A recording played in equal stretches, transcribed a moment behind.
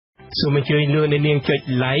សូមអញ្ជើញលោកអ្នកនាងចុច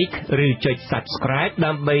like ឬចុច subscribe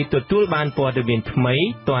ដើម្បីទទួលបានព័ត៌មានថ្មី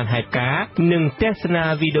ទាន់ហេតុការណ៍និងទស្សនា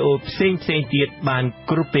វីដេអូផ្សេងៗទៀតបាន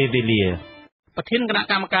គ្រប់ពេលវេលាប្រធានគណៈ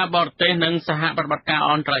កម្មការបរទេសនិងសហប្រតិបត្តិការ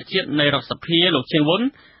អន្តរជាតិនៃរដ្ឋសភាលោកឈៀងវុន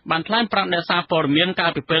បានថ្លែងប្រាប់អ្នកសារព័ត៌មានកា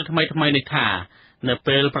លពីពេលថ្មីៗនេះថានៅ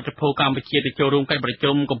ពេលប្រតិភូកម្ពុជាទៅចូលរួមកិច្ចប្រ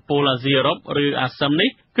ជុំកំពូលអាស៊ីអឺរ៉ុបឬអាស៊ាននេះ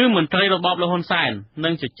គឺមន្ត្រីរបបលោកហ៊ុនសែននឹ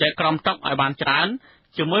ងជជែកក្រមតុកឲ្យបានច្រើន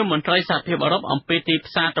ជាមួយមន្ត្រីសហភាពអឺរ៉ុបអំពីទី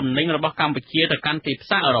ផ្សារទំនិញរបស់កម្ពុជាទៅកាន់ទីផ្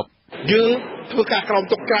សារអឺរ៉ុបយើងធ្វើការក្រម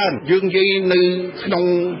តុកច្រើនយើងនិយាយនៅក្នុង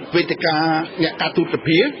វេទិកាអ្នកការទូតស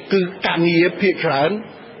ភាគឺការងារភាគច្រើន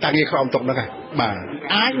ការងារក្រមតុកហ្នឹងបាទ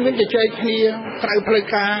អាចមានជជែកគ្នាក្រៅផ្លូវ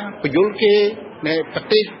ការបញ្យលគេในประ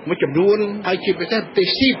เทศមួយចំនួនហើយជាពិសេសប្រទេស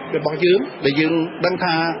ស៊ីបរបស់យើងដែលយើងដឹង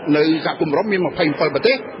ថានៅសហគមន៍អឺរ៉ុបមាន27ប្រ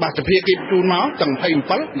ទេសបាទសភាគេបញ្ជូនមកទាំង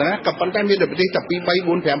27ណាក៏ប៉ុន្តែមានតែប្រទេសតែ2 3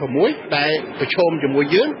 4 5 6ដែលប្រឈមជាមួយ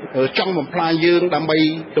យើងចង់បំផ្លាញយើងដើម្បី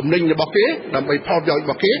ទំនិញរបស់គេដើម្បីផលប្រយោជន៍រ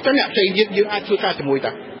បស់គេចឹងអ្នកផ្សេងទៀតយើងអាចធ្វើការជាមួយ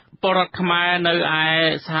តាបរតខ្មែរនៅឯ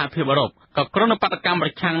សហភាពអឺរ៉ុបក៏ក្រុមបដកម្មប្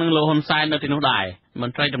រឆាំងនឹងលោកហ៊ុនសែននៅទីនោះដែរម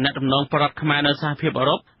ន្ត្រីតំណាក់តំណងបរតខ្មែរនៅសហភាពអឺ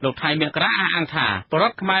រ៉ុបលោកថៃមករាអះអាងថាបរ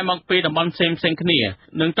តខ្មែរមកពីតំបន់ផ្សេងៗគ្នា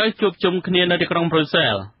នឹងទៅជួបជុំគ្នានៅទីក្រុងប្រ៊ុយសែ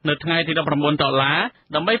លនៅថ្ងៃទី19ដុល្លារ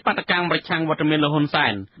ដើម្បីបដកម្មប្រឆាំងវត្តមានលោកហ៊ុនសែ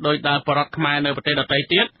នដោយដែលបរតខ្មែរនៅប្រទេសដទៃ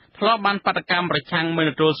ទៀតធ្លាប់បានបដកម្មប្រឆាំងមិន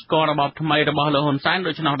ទទួលស្គាល់របបថ្មីរបស់លោកហ៊ុនសែន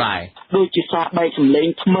ដូច្នោះដែរដូចជាសារបែកសម្លេង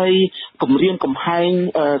ថ្មីគម្រាមកំហែង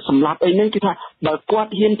សម្រាប់អីហ្នឹងគឺថាបើគា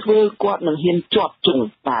ត់ហ៊ានធ្វើគាត់នឹងហ៊ានជាប់ជង់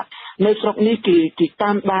បាទនៅស្រុកនេះគេ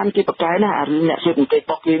តាមដានគេប្រកែណារឿងអ្នកសេដ្ឋកិច្ចរ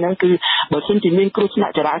បស់គេហ្នឹងគឺបើសិនជាមានគ្រោះថ្នា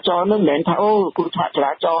ក់ចរាចរណ៍ហ្នឹងមិនមែនថាអូគ្រោះថ្នាក់ច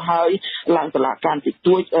រាចរណ៍ហើយឡើងតុលាការតិច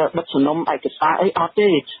តួចបិទសំណុំឯកសារអីអត់ទេ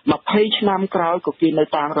20ឆ្នាំក្រោយក៏គេនៅ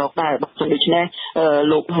តាមរកដែរបើមិនដូច្នេះ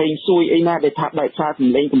លោកហេងស៊ួយអីណាដែលថាបែកសារស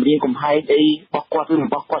ម្លេងគម្រាមកំហែងអីរបស់គាត់ឬរ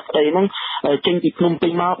បស់គាត់ស្ដីហ្នឹងចេញពីភ្នំពេ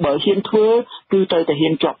ញមកបើហ៊ានធ្វើគឺត្រូវតែហ៊ា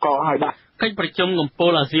នជាប់កហើយបាទកិច្ចប្រជុំកំពូ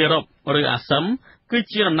លអាស៊ីអឺរ៉ុបឬអាស៊ានគឺ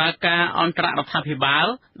ជាដំណើរការអន្តររដ្ឋាភិបាល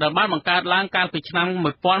ដែលបានបង្កើតឡើងកាលពីឆ្នាំ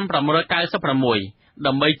1996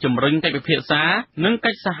ដើម្បីជំរុញកិច្ចពិភាក្សានិង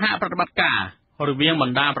កិច្ចសហប្រតិបត្តិការរវាងប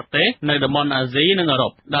ណ្ដាប្រទេសនៅតំបន់អាស៊ីនិងអឺរ៉ុ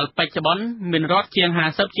បដែលបច្ចុប្បន្នមានរដ្ឋជាង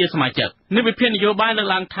50ជាសមាជិកនេះវិភាគនយោបាយលើក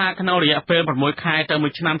ឡើងថាក្នុងរយៈពេល6ខែទៅ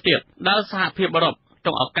1ឆ្នាំទៀតដែលសហភាពអឺរ៉ុបក្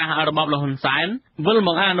នុងឱកាសរបបលហ៊ុនសែនវិលម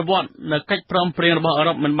កអនុវត្តនៅកិច្ចព្រមព្រៀងរបស់អឺ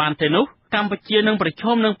រ៉ុបមិនបានទេនោះកម្ពុជានឹងប្រឈ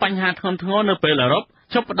មនឹងបញ្ហាធ្ងន់ធ្ងរនៅពេលអឺរ៉ុប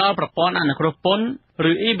ជប់ផ្ដល់ប្រព័ន្ធអនុគ្រោះពន្ធ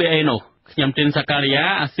ឬ EBA នោះខ្ញុំទីនសាការីយ៉ា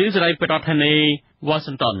អាស៊ីសេរីពីរដ្ឋធានី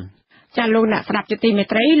Washington ចាលោកអ្នកស្ដាប់ជាទីមេ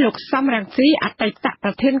ត្រីលោកសំរងស៊ីអតីតប្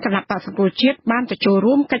រធានគណៈបក្សប្រជាជាតិបានទៅចូល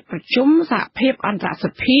រួមកិច្ចប្រជុំសហភាពអន្តរស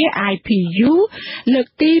ភា IPU លើក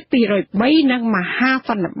ទី203និងមហាស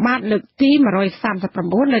ន្និបាតលើកទី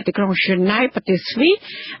139នៅទីក្រុង Geneva ប្រទេសស្វីស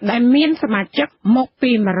ដែលមានសមាជិកមក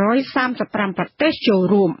ពី135ប្រទេសចូល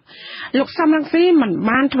រួមលោកសំរងស៊ីមិន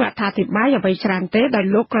បានធ្វើអត្ថាធិប្បាយអ្វីច្រើនទេដោយ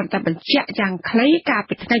លោកគ្រាន់តែបញ្ជាក់យ៉ាងខ្លីកាល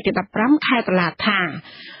ពីថ្ងៃទី15ខែតុលាថា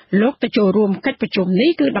លោកទៅចូលរួមកិច្ចប្រជុំនេះ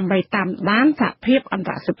គឺដើម្បីតាមដានសហភាពអន្ត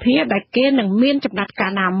រសភាដែលគេនឹងមានចំណាត់កា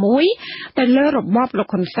រណាមួយទៅលើរបបលោក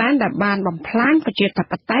ហ៊ុនសែនដែលបានបំផ្លាញប្រជាធិ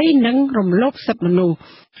បតេយ្យនិងរំលោភសិទ្ធិមនុស្ស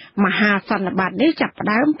មហាសន្និបាតនេះចាប់ផ្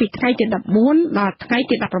ដើមពីថ្ងៃទី14ដល់ថ្ងៃ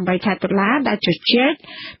ទី18ខែតុលាដែលជជែក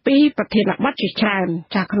ពីប្រធានបទជាច្រើន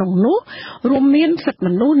ចាក្នុងនោះរួមមានសិទ្ធិម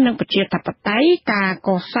នុស្សនិងប្រជាធិបតេយ្យការក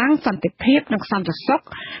សាងសន្តិភាពនិងសន្តិសុខ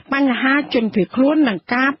បញ្ហាជនភៀសខ្លួននិង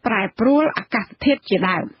ការប្រែប្រួលអាកាសធាតុជា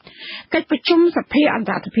ដើមកិច្ចប្រជុំសភាអន្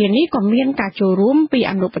តរសភានេះក៏មានការចូលរួមពី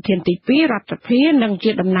អនុប្រធានទី2រដ្ឋសភានិង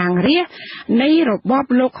ជាតំណាងរាស្ត្រនៃរបប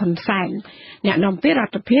លោកហ៊ុនសែនអ្នកនាំពាក្យរ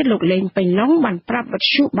ដ្ឋសភាលោកលេងពេញឡុងបានប្រាប់វិ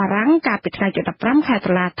ទ្យុបារាំងកាលពីថ្ងៃទី15ខែ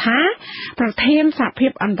តុលាថាប្រធានសហភា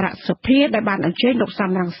ពអន្តរសភាដែលបានអញ្ជើញលោកសំ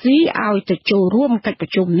រងស៊ីឲ្យទៅចូលរួមកិច្ចប្រ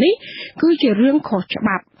ជុំនេះគឺជារឿងខុសច្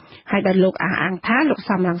បាប់ហើយដែលលោកអះអាងថាលោក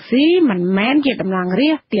សំរងស៊ីមិនមែនជាតំណាងរា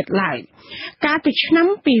ស្ត្រទៀតឡើយកាលពីឆ្នាំ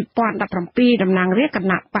2017តំណាងរាស្ត្រគ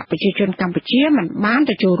ណៈបកប្រជាជនកម្ពុជាមិនបាន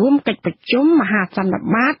ទៅចូលរួមកិច្ចប្រជុំមហាសន្និ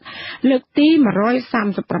បាតលើកទី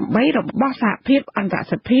138របស់សហភាពអន្តរ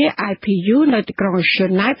សភា IPU នៅទីក្រុង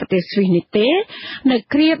Geneva ប្រទេសស្វីសនេះទេនៅ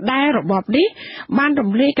គ្រាដែលរបបនេះបាន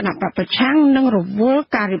រំលាយគណៈបកប្រឆាំងនិងរវល់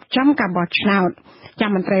ការរៀបចំការបោះឆ្នោត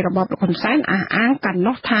ចាំមន្ត្រីរបបលោកហ៊ុនសែនអះអាងកាល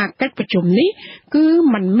នោះថាកិច្ចប្រជុំនេះគឺ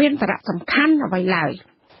មិនមានសារៈសំខាន់អ្វីឡើយ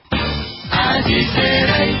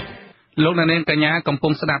លោកអ្នកនាងកញ្ញាកំពុ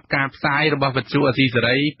ងស្ដាប់ការផ្សាយរបស់វិទ្យុអាស៊ីសេ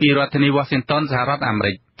រីពីរដ្ឋធានី Washington សហរដ្ឋអាមេ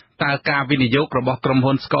រិកតើការវិនិយោគរបស់ក្រុម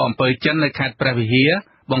ហ៊ុនស្ករអំពើចិននៅខេត្តព្រះវិហារ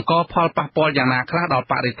បង្កផលប៉ះពាល់យ៉ាងណាខ្លះដល់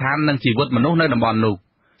បរិស្ថាននិងជីវិតមនុស្សនៅតំបន់នោះ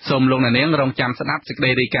សូមលោកអ្នកនាងរងចាំស្ដាប់សេចក្តី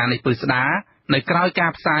រាយការណ៍នេះពិស្ដានៅក្រៅការ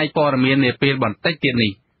ផ្សាយព័ត៌មាននាពេលបន្តិចទៀត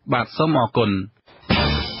នេះបាទសូមអរគុណ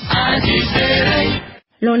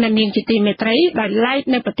លោកនាងជាទីមេត្រីដោយឡែក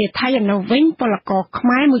នៅប្រទេសថៃឯនោះវិញពលករខ្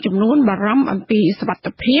មែរមួយចំនួនបារម្ភអំពីសុវត្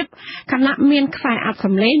ថិភាពខណៈមានខ្សែអាត់ស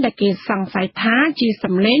ម្លេងដែលគេសង្ស័យថាជាស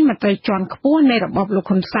ម្លេងមន្ត្រីជាន់ខ្ពស់នៃរបបលោក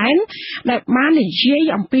ហ៊ុនសែនដែលបាននិយាយ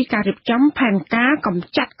អំពីការរៀបចំផែនការកម្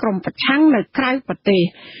ចាត់ក្រុមប្រឆាំងនៅក្រៅប្រទេស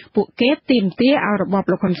ពួកគេទាមទារឲ្យរបប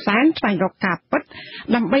លោកហ៊ុនសែនស្វែងរកការពិត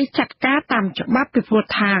ដើម្បីចាត់ការតាមច្បាប់ពីព្រោះ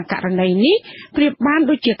ថាករណីនេះប្រៀបបាន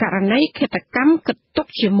ដូចជាករណីឃាតកម្មគិតទុក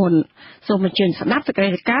ជាមុនសូមអញ្ជើញស្ដាប់សេចក្តី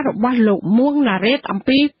រាយការណ៍របស់លោកមួងណារ៉េតអំ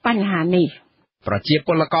ពីបញ្ហានេះប្រជាព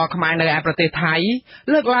លករខ្មែរនៅឯប្រទេសថៃ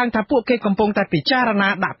លើកឡើងថាពួកគេកំពុងតែពិចារណា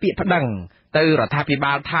ដាក់ពាក្យប្តឹងទៅរដ្ឋាភិ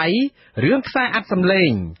បាលថៃរឿងខ្សែអាត់សម្លេ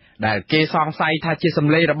ងដែលគេសង្ស័យថាជាស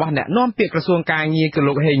ម្លេងរបស់អ្នកនាំពាក្យក្រសួងការងារគឺ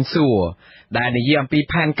លោកហេងសួរដែលនិយាយអំពី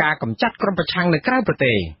ផែនការកម្ចាត់ក្រុមប្រឆាំងនៅក្រៅប្រ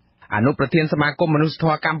ទេសអនុប្រធានសមាគមមនុស្សធ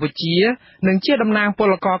ម៌កម្ពុជានិងជាតំណាងព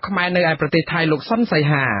លករខ្មែរនៅឯប្រទេសថៃលោកសុនសៃ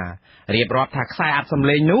ហារៀបរាប់ថាខ្សែអាត់សម្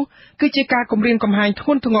លេងនោះគឺជាការគំរាមកំហែងធ្ង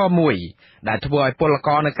ន់ធ្ងរមួយដែលធ្វើឲ្យពលក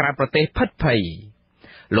រនៅក្រៅប្រទេសភិតភ័យ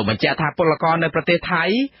លោកបញ្ជាក់ថាពលករនៅប្រទេសថៃ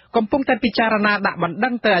កំពុងតែពិចារណាដាក់បណ្ដឹ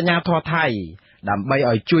ងទៅអាជ្ញាធរថៃដើម្បី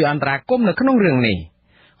ឲ្យជួយអន្តរាគមន៍នៅក្នុងរឿងនេះ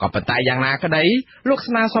ក៏ប៉ុន្តែយ៉ាងណាក្តីលោក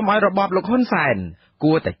ស្នើសុំឲ្យរបបលោកហ៊ុនសែន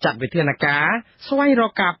គួរតែចាត់វិធានការស្វែងរ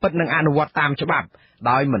កការពិតនិងអនុវត្តតាមច្បាប់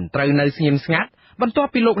ដោយមិនត្រូវនៅស្ងៀមស្ងាត់បន្ទាប់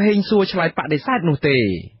ពីលោកហេងសួរឆ្លើយបដិសេធនោះទេ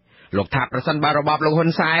លោកថាប្រសិនបើរបបលោកហ៊ុ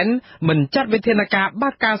នសែនមិនចាត់វិធានការបើ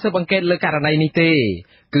កការស៊ើបអង្កេតលើករណីនេះទេ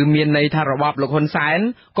គឺមានន័យថារបបលោកហ៊ុនសែន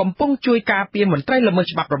កំពុងជួយការពារមន្ត្រីល្មើ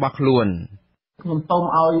សច្បាប់របស់ខ្លួនខ្ញុំសូម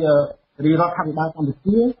ឲ្យរាជរដ្ឋាភិបាលកម្ពុ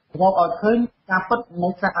ជារកឲ្យឃើញការពិតនៃ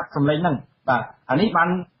ខ្សែអាត់សម្លេងហ្នឹងបាទអានេះបាន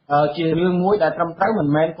ជារឿងមួយដែលត្រឹមត្រូវមិន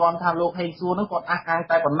មែនគាត់ថាលោកហេងសួរហ្នឹងគាត់អះអាង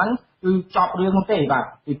តែប៉ុណ្ណឹងគឺចប់រឿងនោះទេបាទ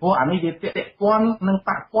ពីព្រោះអានេះវាពាក់ព័ន្ធនឹង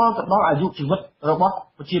ប៉ះពាល់ទៅដល់អាយុជីវិតរបស់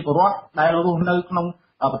ប្រជាពលរដ្ឋដែលរស់នៅក្នុង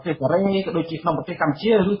ប្រទេសកូរ៉េក៏ដូចជាក្នុងប្រទេសកម្ពុ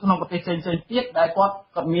ជាឬក្នុងប្រទេសផ្សេងៗទៀតដែលគាត់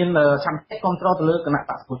មានឆន្ទៈគ្រប់គ្រងទៅលើគណៈ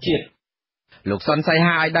បក្សប្រជាជាតិលោកសុនសៃ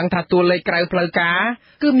ហាឲ្យដឹងថាតួលេខក្រៅផ្លូវការ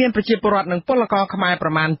គឺមានប្រជាពលរដ្ឋនិងពលករខ្មែរប្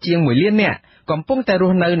រមាណជាង1លាននាក់កំពុងតែរ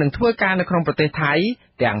ស់នៅនិងធ្វើការនៅក្នុងប្រទេសថៃ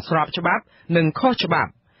ទាំងស្របច្បាប់និងខុសច្បា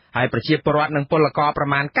ប់ហើយប្រជាពលរដ្ឋនិងពលករប្រ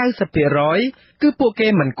មាណ 90% គឺពួកគេ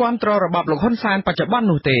មិនគាំទ្ររបបលោកហ៊ុនសែនបច្ចុប្បន្ន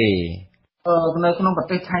នោះទេនៅក្នុងប្រ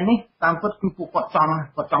ទេសថៃនេះតាមពិតគឺពួកគាត់ចង់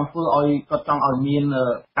ធ្វើឲ្យគាត់ចង់ឲ្យមាន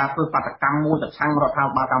ការធ្វើបាតកម្មមួយប្រឆាំងរដ្ឋា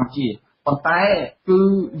ភិបាលកម្ពុជាប៉ុន្តែគឺ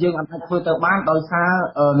យើងអាចធ្វើទៅបានដោយសារ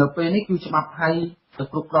នៅពេលនេះគឺច្បាប់ថៃទៅ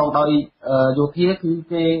គ្រប់គ្រងដោយយោធាគឺ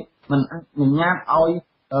គេមិនអនុញ្ញាតឲ្យ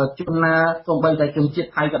ជនណាសូម្បីតែជនជាតិ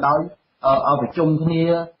ថៃក៏ដោយឲ្យប្រជុំគ្នា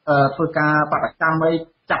ធ្វើការបាតកម្មអី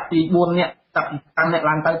ចាប់ពី4នាក់ចាប់ពី5នាក់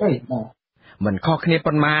ឡើងទៅទេបាទមិនខុសគ្នា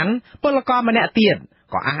ប៉ុន្មានពលករម្នាក់ទៀត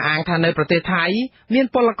ក៏អះអាងថានៅប្រទេសថៃមាន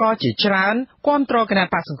ពលករជាច្រើនគាំទ្រគណៈ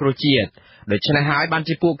បក្សសង្គ្រោះជាតិដូច្នេះហើយបាន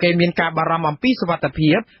ជាពួកគេមានការបារម្ភអំពីសុវត្ថិ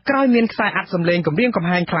ភាពក្រោយមានខ្សែអាត់សម្លេងគំរាមកំ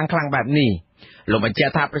ហែងខ្លាំងៗបែបនេះលោកបញ្ជា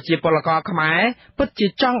ក់ថាប្រជាពលករខ្មែរពិតជា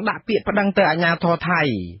ចង់ដាក់ពាក្យប្តឹងទៅអាជ្ញាធរថៃ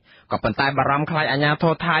ក៏ប៉ុន្តែបារម្ភខ្លាចអាជ្ញាធ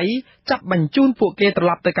រថៃចាប់បញ្ជូនពួកគេត្រ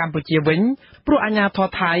ឡប់ទៅកម្ពុជាវិញព្រោះអាជ្ញាធរ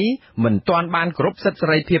ថៃមិនទាន់បានគោរពសិទ្ធិសេ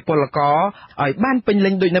រីភាពពលករឲ្យបានពេញលេ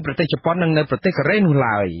ញដូចនៅប្រទេសជប៉ុននិងនៅប្រទេសកូរ៉េនោះ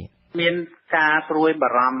ឡើយមានការព្រួយបា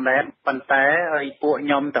រម្ភដែរប៉ុន្តែឲ្យពួកខ្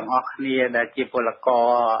ញុំទាំងអស់គ្នាដែលជាពលករ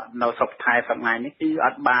នៅស្រុកថៃសប្តាហ៍នេះគឺអ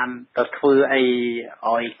ត់បានទៅធ្វើអី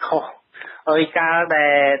ឲ្យខុសហើយកាលដែ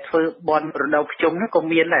លធ្វើបន់រដូវភ្ជុំនោះក៏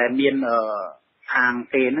មានដែរមានខាង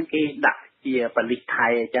គេហ្នឹងគេដាក់ជាប៉ូលីសថៃ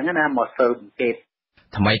អញ្ចឹងណាមកស៊ើបអង្កេត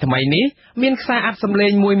ថ្មីនេះមានខ្សែអាត់សម្លេ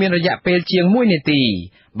ងមួយមានរយៈពេលជាង1នាទី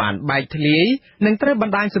បានបែកធ្លាយនិងត្រូវប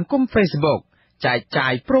ណ្ដាញសង្គម Facebook ចែកចា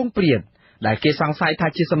យប្រងព្រាតដែលគេសង្ស័យថា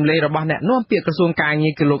ជាសម្លេងរបស់អ្នកនាំពាក្យក្រសួងការងា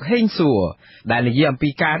រគឺលោកហេងសួរដែលនិយាយអំពី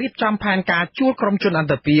ការរៀបចំផែនការជួលក្រុមជនអន្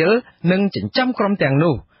តពាលនិងចិញ្ចឹមក្រុមទាំង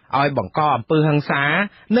នោះឲ្យបង្កអំពើហិង្សា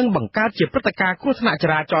និងបង្កើតជាព្រឹត្តិការណ៍គ្រោះថ្នាក់ច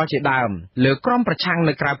រាចរណ៍ជាដើមលើក្រុមប្រឆាំង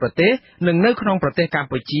នៅក្រៅប្រទេសនិងនៅក្នុងប្រទេសកម្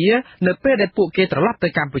ពុជានៅពេលដែលពួកគេត្រឡប់ទៅ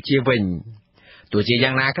កម្ពុជាវិញទោះជា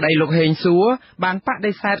យ៉ាងណាក្តីលោកហេងសួរបានប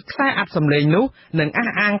ដិសេធខ្សែអាត់សម្លេងនោះនិងអះ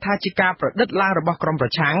អាងថាជាការប្រឌិតឡើងរបស់ក្រុមប្រ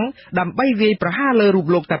ឆាំងដើម្បីវាយប្រហារលើរូប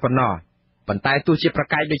លោកតែប៉ុណ្ណោះប៉ុន្តែទោះជាប្រ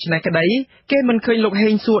កែកដូចនេះក្តីគេមិនឃើញលោកហេ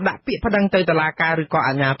ងសួរដាក់ពាក្យប្តឹងទៅតុលាការឬក៏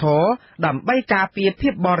អាជ្ញាធរដើម្បីការពារភា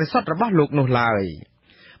ពបរិសុទ្ធរបស់លោកនោះឡើយ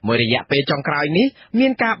មួយរយៈពេលចុងក្រោយនេះមា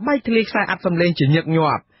នការបែកធ្លាយខ្សែអាត់សម្លេងជាញឹក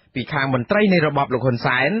ញាប់ពីខាងមន្ត្រីនៃរបបលោកហ៊ុន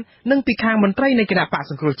សែននិងពីខាងមន្ត្រីនៃគណៈបក្ស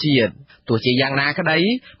សង្គ្រោះជាតិទោះជាយ៉ាងណាក្តី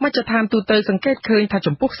មជ្ឈដ្ឋានទូតសង្កេតឃើញថា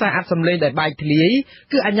ចំពោះខ្សែអាត់សម្លេងដែលបែកធ្លាយ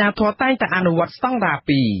គឺអាជ្ញាធរតែងតែអនុវត្តស្តង់ដារ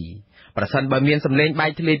2ប្រសិនបើមានសម្លេងបែ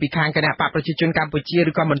កធ្លាយពីខាងគណៈបកប្រជាជនកម្ពុជា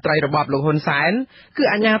ឬក៏មន្ត្រីរបបលោកហ៊ុនសែនគឺ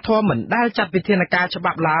អាជ្ញាធរមិនដែលចាត់វិធានការច្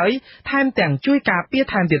បាប់ឡើយថែមទាំងជួយការពារ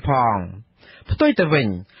ថែមទៀតផងផ្ទុយទៅវិញ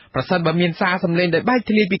ប្រសិនបើមានសារសម្លេងដែលបែក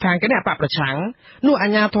ធ្លាយពីខាងគណៈបកប្រឆាំងនោះអា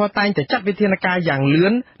ជ្ញាធរតែងតែចាត់វិធានការយ៉ាងលឿ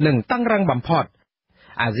ននិងតឹងរ៉ឹងបំផុត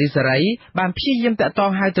អាស៊ីសេរីបានព្យាយាមតាក់ទ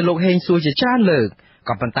ងហៅទៅលោកហេងសួរជាច្រើនលើក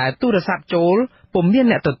ក៏ប៉ុន្តែទូរស័ព្ទចូលពុំមាន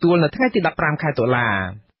អ្នកទទួលនៅថ្ងៃទី15ខែតុលា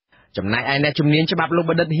ចំណែកឯអ្នកជំនាញច្បាប់លោក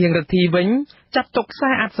បណ្ឌិតហៀងរិទ្ធីវិញចាត់ទុកខ្សែ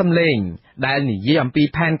អាត់សម្លេងដែលនិយាយអំពី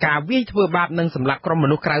ផែនការវាយធ្វើបាបនិងសម្លាប់ក្រុមម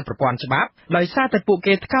នុស្សក្រៅប្រព័ន្ធច្បាប់ដោយសារតែពួក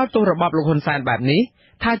គេថ្កោលទោសរបបលោកហ៊ុនសែនបែបនេះ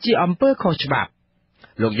ថាជាអំពើខុសច្បាប់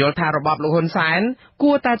លោកយល់ថារបបលោកហ៊ុនសែន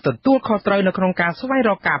គួរតែទទួលខុសត្រូវនៅក្នុងការស្វែង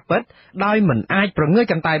រកការពិតដោយមិនអាចប្រងើយ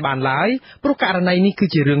កន្តើយបានឡើយព្រោះករណីនេះគឺ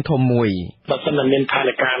ជារឿងធំមួយបើសិនតែមានផែន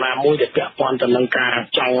ការណាមួយដែលពាក់ព័ន្ធទៅនឹងការ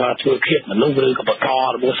ចង់ធ្វើឃាតមនុស្សឬក៏បង្ក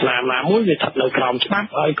របួសស្នាមណាមួយវាស្ថិតនៅក្រោមច្បាប់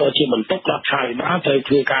ហើយក៏ជាបន្ទុករដ្ឋាភិបាលត្រូវ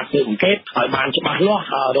ធ្វើការស៊ើបអង្កេតឲ្យបានច្បាស់លាស់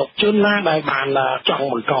រកជនណាដែលបានចង់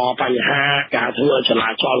បង្កបញ្ហាការធ្វើចលា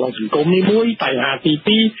ចលក្នុងសង្គមនេះមួយបញ្ហាទី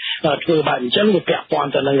2ធ្វើបែបអញ្ចឹងវាពាក់ព័ន្ធ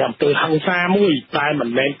ទៅនឹងអំពើហិង្សាមួយតែមិន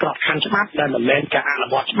មែនក្របខ័ណ្ឌច្បាប់ដែលមិនមែនការអនុ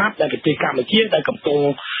វត្តច្បាប់ដែលប្រទេសកម្ពុជាដែលកំពុង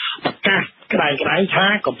ប្រកាសក្តែងថា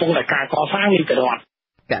កំពុងតែការកសាងនីតិរដ្ឋ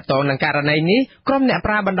តាក់ទងនឹងករណីនេះក្រុមអ្នក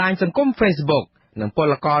ប្រើបណ្ដាញសង្គម Facebook និងព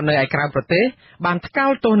លករនៅឯក្រៅប្រទេសបានថ្កោ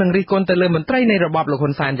លទោសនិងរិះគន់ទៅលើមន្ត្រីនៃរបបលោក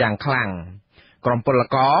ហ៊ុនសែនយ៉ាងខ្លាំងក្រុមពល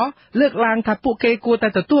ករលើកឡើងថាពួកគេគួរតែ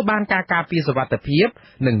ទទួលបានការការពារសុវត្ថិភាព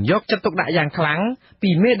និងយកចិត្តទុកដាក់យ៉ាងខ្លាំងពី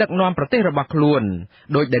មេដឹកនាំប្រទេសរបស់ខ្លួន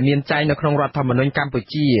ដោយដែលមានចែងនៅក្នុងរដ្ឋធម្មនុញ្ញកម្ពុ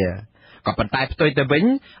ជាក៏ប៉ុន្តែផ្ទុយទៅវិញ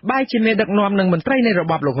បែរជាមេដឹកនាំនិងមន្ត្រីនៃរ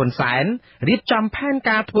បបលោកហ៊ុនសែនរៀបចំផែន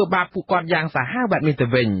ការធ្វើបាបពួកគាត់យ៉ាងសាហាវបែបនេះទៅ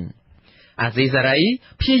វិញអាស៊ីសេរី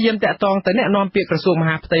ព្យាយាមតាក់ទងទៅអ្នកនាំពាក្យក្រសួងម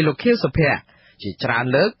ហាផ្ទៃលោកខៀវសុភ័ក្រជាច្រើន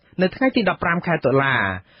លើកនៅថ្ងៃទី15ខែតុលា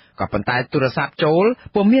ក៏ប៉ុន្តែទូរស័ព្ទចូល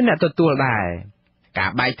ពុំមានអ្នកទទួលដែរកា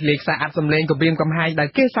របែកធ្លាយខ្សែអាត់សម្លេងគម្រាមកំហែងដែល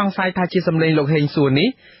គេសង្ស័យថាជាសម្លេងលោកហេងសួរនេះ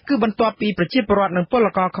គឺបន្ទាប់ពីប្រជាពលរដ្ឋនិងពល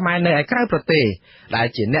ករខ្មែរនៅឯក្រៅប្រទេសដែល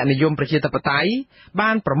ជាអ្នកនិយមប្រជាធិបតេយ្យ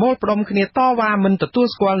បានប្រមូលផ្ដុំគ្នាតវ៉ាមិនទទួល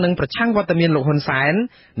ស្គាល់នឹងប្រឆាំងវត្តមានលោកហ៊ុនសែន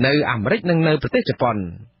នៅអាមេរិកនិងនៅប្រទេសជប៉ុន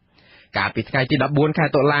កាលពីថ្ងៃទី14ខែ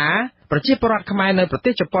តុលាប្រជាពលរដ្ឋខ្មែរនៅប្រទេ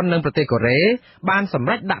សជប៉ុននិងប្រទេសកូរ៉េបានសម្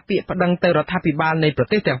រេចដាក់ពាក្យប្តឹងទៅរដ្ឋាភិបាលនៃប្រ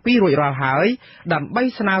ទេសទាំងពីររួចរាល់ហើយដើម្បី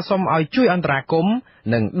ស្នើសុំឲ្យជួយអន្តរាគមន៍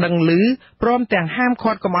និងដឹងឮព្រមទាំងហាម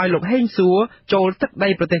ឃាត់កុំឲ្យលោកហេងសួរចូលទឹកដី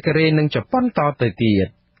ប្រទេសកូរ៉េនិងជប៉ុនតទៅទៀត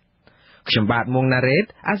ខ្ញុំបាទមុងណារ៉េត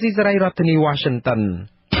អាស៊ីសេរីរដ្ឋធានី Washington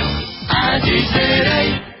អាស៊ីសេរី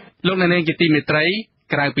លោកអ្នកនាងជាទីមេត្រី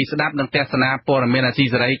ក្រៅពីស្ដាប់និងទស្សនាព័ត៌មានអាស៊ី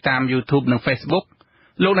សេរីតាម YouTube និង Facebook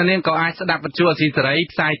លោកអ្នកនាងក៏អាចស្ដាប់វិទ្យុអាស៊ីសេរី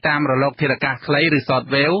ផ្សាយតាមរលកធាតុអាកាសខ្លីឬ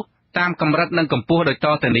Shortwave តាមកម្រិតនិងកម្ពស់ដូចត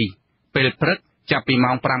ទៅនេះពេលព្រឹកចាប់ពី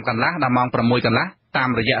ម៉ោង 5 កន្លះដល់ម៉ោង 6 កន្លះតាម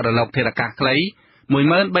រយៈរលកធាតុអាកាសខ្លី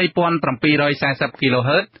 13740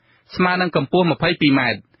 kHz ស្មើនឹងកម្ពស់ 22m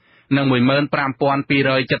និង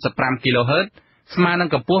 15275 kHz ស្មើនឹង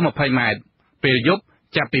កម្ពស់ 20m ពេលយប់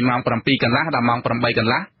ចាប់ពីម៉ោង 7 កន្លះដល់ម៉ោង 8 ក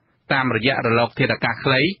ន្លះតាមរយៈរលកធាតុអាកាស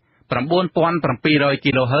ខ្លី 9700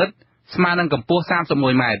 kHzស្មើនឹងកម្ពស់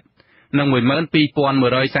 31m និង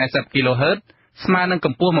 12140 kHz ស្មើនឹងក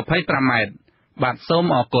ម្ពស់ 25m បាទសូម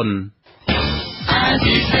អរគុណ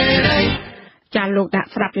ចាលោកដាក់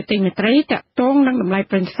ស្ដាប់យុតិមេត្រីតកតងនឹងតម្លៃ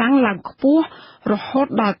ប្រេងសាំងឡើងខ្ពស់រហូត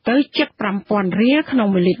ដល់ទៅជិត 5000 រៀលក្នុង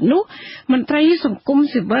1លីត្រនោះមន្ត្រីសង្គម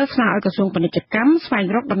ស៊ីវិលស្នើឲ្យក្រសួងពាណិជ្ជកម្មស្វែង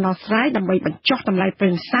រកដំណោះស្រាយដើម្បីបញ្ចុះតម្លៃប្រេ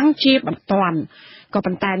ងសាំងជាបន្ទាន់ក៏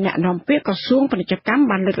ប៉ុន្តែអ្នកនាំពាក្យក្រសួងពាណិជ្ជកម្ម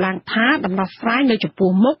បានលើកឡើងថាដំណោះស្រាយនៅចំពោះ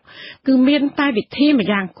មុខគឺមានតែវិធីម្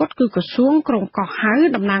យ៉ាងគត់គឺក្រសួងក្រុងកោះហៅ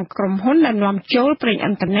តំណាងក្រុមហ៊ុនដែលនាំចូលប្រេងឥ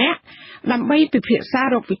ន្ធនៈដើម្បីពិភាក្សា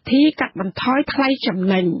រកវិធីកាត់បន្ថយថ្លៃចំ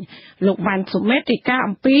ណេញលោកវ៉ាន់សុមេតរាយការណ៍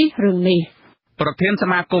អំពីរឿងនេះប្រធានស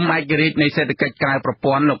មាគមឯករាជ្យនៃសេដ្ឋកិច្ចក្រៅប្រ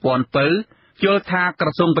ព័ន្ធលោកវ៉ាន់ពៅយល់ថាក្រ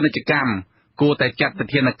សួងពាណិជ្ជកម្មគួរតែចាត់វិ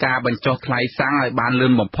ធានការបញ្ចុះថ្លៃសាំងឲ្យបានលឿ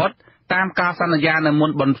នបំផុតតាមការសន្យានៅមុ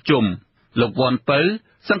នបុណ្យភ្ជុំលោកវ៉ាន់ពៅ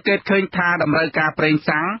សង្កេតឃើញថាតម្រូវការប្រេង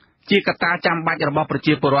សាំងជាកត្តាចាំបាច់របស់ប្រ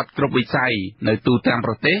ជាពលរដ្ឋគ្រប់វិស័យនៅទូទាំង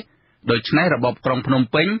ប្រទេសដូច្នេះរបបក្រុងភ្នំ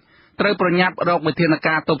ពេញត្រូវប្រញាប់រកវិធាន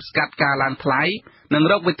ការទប់ស្កាត់ការឡើងថ្លៃនិង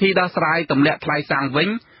រកវិធីដោះស្រាយទម្លាក់ថ្លៃសាំងវិញ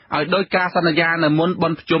ឲ្យដោយការសន្យានៅមុនបុ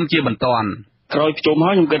ណ្យភ្ជុំជាបន្ទាន់ក្រោយភ្ជុំ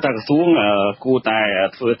ហើយខ្ញុំគិតថាក្រសួងគួរតែ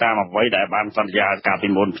ធ្វើតាមអ្វីដែលបានសន្យាកាលពី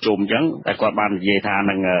មុនភ្ជុំអញ្ចឹងតែគាត់បាននិយាយថា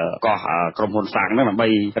នឹងកោះក្រុមហ៊ុនសាំងហ្នឹងដើម្បី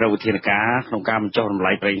រកវិធានការក្នុងការបញ្ចុះតម្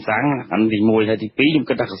លៃប្រេងសាំងអានទី1ហើយទី2ខ្ញុំ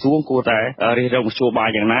គិតថាក្រសួងគួរតែរិះរកមធ្យោបាយ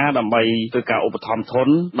យ៉ាងណាដើម្បីធ្វើការឧបត្ថម្ភធន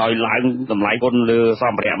ដោយឡើងតម្លៃពន្ធលើស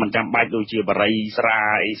ម្ភារៈមិនចាំបាច់ដូចជាបារីស្រា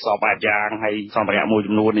អីសពបែបយ៉ាងហើយសម្ភារៈមួយ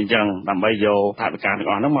ចំនួនអញ្ចឹងដើម្បីយកថវិកាទាំង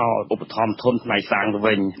អស់ហ្នឹងមកឧបត្ថម្ភធនផ្នែកសាំងទៅ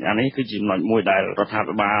វិញអានេះគឺជាចំណុចមួយដែលរដ្ឋា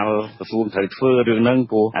ភិបាលក្រសួងត្រូវធ្វើរឿងហ្នឹង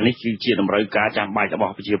ព្រោះអានេះគឺជាតម្រូវការចាំបាច់រប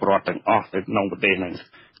ស់ប្រជាពលរដ្ឋទាំងអស់នៅក្នុងប្រទេសហ្នឹង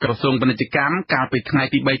ក្រសួងពាណិជ្ជកម្មកាលពីថ្ងៃ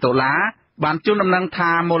ទី3ដុល្លារបានជូនដំណឹង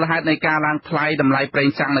ថាមូលហេតុនៃការឡើងថ្លៃតម្លៃប្រេង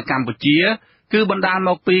សាំងនៅកម្ពុជាគឺបណ្ដាលម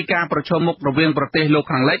កពីការប្រឈមមុខរវាងប្រទេសលោក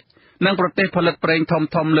ខាងលិចនិងប្រទេសផលិតប្រេង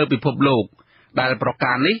ធំៗលើពិភពលោកដែលប្រ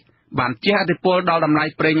ការនេះ បានជះឥទ្ធិពលដល់តម្លៃ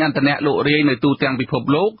ប្រេងឥន្ធនៈលក់រាយនៅទូទាំងពិភព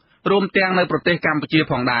លោករួមទាំងនៅប្រទេសកម្ពុជា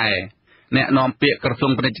ផងដែរអ្នកនាំពាក្យក្រសួ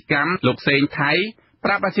ងពាណិជ្ជកម្មលោកសេងថៃប្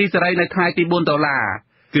រាប់អាស៊ីសេរីនៅថ្ងៃទី4 ដុល្លារ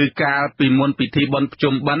គឺកាលពីមុនពិធីបុណ្យភ្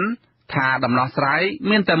ជុំបិណ្ឌថាដំណោះស្រាយ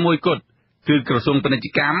មានតែមួយគត់គឺក្រសួងពាណិជ្ជ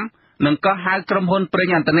កម្មនឹងក៏ហៅក្រុមហ៊ុនប្រេ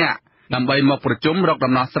ងឥន្ធនៈដើម្បីមកប្រជុំរក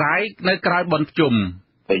ដំណោះស្រាយនៅក្រៅបុណ្យភ្ជុំ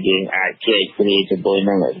តែយើងអាចជែកគ្នាជាមួយ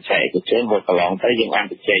នឹងវិស័យឯកជនមកកន្លងទៅយើងបាន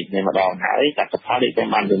ជែកគ្នាម្ដងហើយតែកថានេះតែ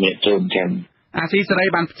បានជំរាបជូនចឹងអាស៊ីសេរី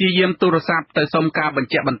បានព្យាយាមទូរស័ព្ទទៅសុំការបញ្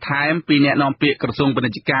ជាក់បន្ថែមពីអ្នកនាំពាក្យក្រសួងពាណិ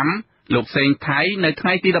ជ្ជកម្មលោកសេងថៃនៅថ្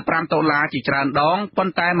ងៃទី15 ដុល្លារជាច្រើនដងប៉ុ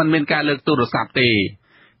ន្តែមិនមានការលើកទូរស័ព្ទទេ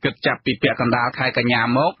គិតចាប់ពីពាក់កណ្ដាលខែកញ្ញា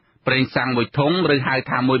មកប្រេងសាំងមួយធុងឬហៅ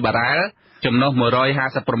ថាមួយបារ៉ែលចំណុះ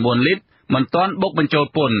159 លីត្រមិនទាន់បុកបញ្ចូល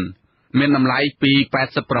ពន្ធមានតម្លៃពី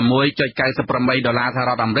 $86.98 ដុល្លារសហ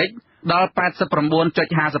រដ្ឋអាមេរិកដល់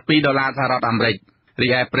 $89.52 ដុល្លារសហរដ្ឋអាមេរិករី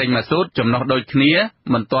ឯប្រេងម៉ាស៊ូតចំណុះដូចគ្នា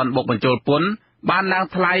មិនទាន់បុកបញ្ចូលពន្ធបានឡើង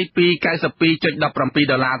ថ្លៃពី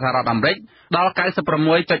 $92.17 ដុល្លារសហរដ្ឋអាមេរិកដល់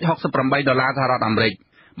 $96.68 ដុល្លារសហរដ្ឋអាមេរិក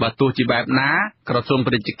បើទោះជាបែបណាក្រសួង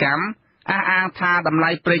ពាណិជ្ជកម្មអះអាងថាតម្លៃ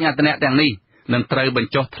ប្រេងឥន្ធនៈទាំងនេះនឹងត្រូវប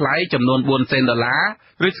ញ្ចុះថ្លៃចំនួន$4 សេន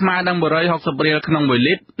ឬស្មើនឹង160រៀលក្នុង1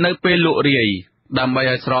លីត្រនៅពេលលក់រាយដើម្បី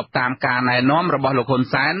ឲ្យស្របតាមការណែនាំរបស់លោកហ៊ុន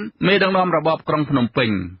សែនមេដឹកនាំរបបក្រុងភ្នំពេ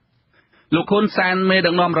ញលោកហ៊ុនសែនមេដឹ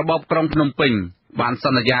កនាំរបបក្រុងភ្នំពេញបានស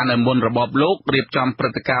ន្យានៅមុនរបបលោករៀបចំព្រឹ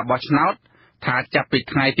ត្តិការណ៍បោះឆ្នោតថាចាប់ពី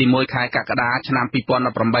ថ្ងៃទី1 ខែកក្កដាឆ្នាំ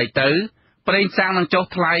2018ទៅប្រេងសាំងនឹងចុះ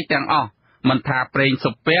ថ្លៃទាំងអស់មិនថាប្រេង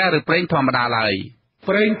សុភ័ក្រឬប្រេងធម្មតាឡើយ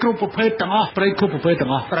ប្រេងគ្រប់ប្រភេទទាំងអស់ប្រេងគ្រប់ប្រភេទទាំ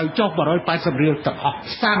ងអស់ត្រូវចុះ180រៀលទាំងអស់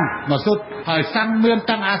សាំងមកសុទ្ធហើយសាំងមាន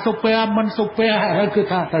ទាំងអាសុភ័ក្រមិនសុភ័ក្រហើយគឺ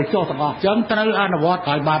ថាត្រូវចុះទាំងអស់អញ្ចឹងត្រូវអនុវត្ត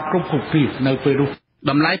ឲ្យបានគ្រប់ពីនៅពេលនោះ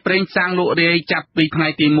តម្លៃប្រេងសាំងលក់រាយចាប់ពីថ្ងៃ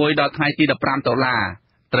ទី1ដល់ថ្ងៃទី15 ដុល្លារ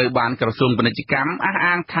ត្រូវបានក្រសួងពាណិជ្ជកម្មអះ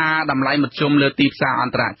អាងថាតម្លៃមធ្យមលើទីផ្សារអ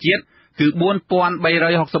ន្តរជាតិគឺ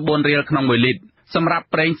 $4,364 រៀលក្នុង1លីត្រសម្រាប់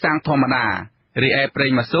ប្រេងសាំងធម្មតារីឯប្រេ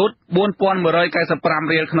ងម៉ាស៊ូត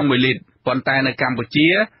$4,195 រៀលក្នុង1លីត្រប៉ុន្តែនៅកម្ពុជា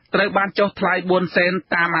ត្រូវបានចុះថ្លៃ4សេន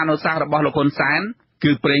តាមអនុសាសន៍របស់លោកហ៊ុនសែន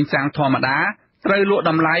គឺប្រេងសាំងធម្មតាត្រូវលក់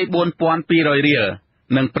តម្លៃ$4,200 រៀល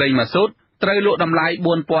និងប្រេងម៉ាស៊ូតត្រូវលក់តម្លៃ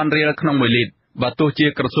$4,000 រៀលក្នុង1លីត្របើទោះជា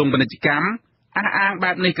ក្រសួងពាណិជ្ជកម្មអះអាង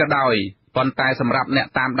បែបនេះក៏ដោយប៉ុន្តែសម្រាប់អ្នក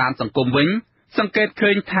តាមដានសង្គមវិញសង្កេត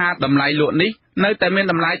ឃើញថាតម្លៃលក់នេះនៅតែមាន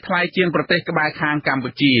តម្លៃថ្លៃជាងប្រទេសក្បែរខាងកម្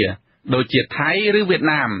ពុជាដូចជាថៃឬវៀត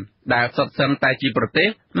ណាមដែលសុទ្ធសឹងតែជាប្រទេស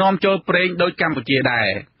នាំចូលប្រេងដូចកម្ពុជាដែរ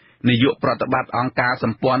នាយកប្រតិបត្តិអង្គការស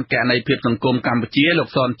ម្ព័ន្ធគណនេយ្យភាពសង្គមកម្ពុជាលោក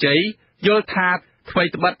សនជ័យយល់ថាថ្មី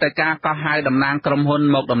ត្បិតតែការកោះហៅតំណាងក្រុមហ៊ុន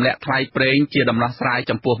មកទម្លាក់ថ្លៃប្រេងជាដំណោះស្រាយ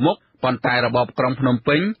ចំពោះមុខប៉ុន្តែរបបក្រុងភ្នំ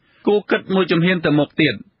ពេញគូគិតមួយជំហានទៅមុខទៀ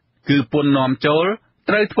តគឺពន្ធនាំចូល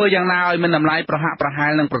ត្រូវធ្វើយ៉ាងណាឲ្យមានតម្លៃប្រហាក់ប្រហែ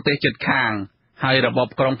លនឹងប្រទេសជិតខាងហើយរបប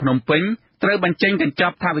ក្រុងភ្នំពេញត្រូវបញ្ចេញកញ្ច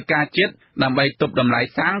ប់ថវិកាជាតិដើម្បីទប់តម្លៃ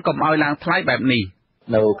សាំងកុំឲ្យឡើងថ្លៃបែបនេះ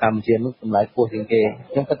នៅកម្ពុជានោះតម្លៃខ្ពស់ជាងគេ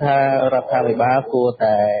ខ្ញុំគិតថារដ្ឋាភិបាលគួរ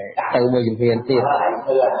តែទៅមួយជំហានទៀត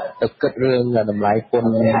ទៅគិតរឿងតម្លៃពន្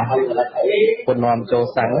ធនាំចូល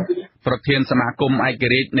សាំងប្រធានសមាគមឯក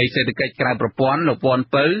រាជ្យនៃសេដ្ឋកិច្ចក្រៅប្រព័ន្ធលោកពាន់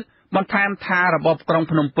ពៅបន្ថែមថារបបក្រុង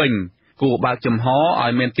ភ្នំពេញគួរបើកចំហឲ្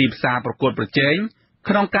យមានទីផ្សារប្រកួតប្រជែង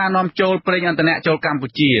ក្នុងការនាំចូលប្រេងឥន្ធនៈចូលកម្ពុ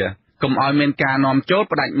ជាកុំឲ្យមានការនាំចូល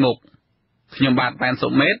ផ្ដាច់មុខខ្ញុំបាទប៉ែនសុ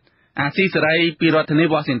មេតអាស៊ីសេរីពីរដ្ឋធានី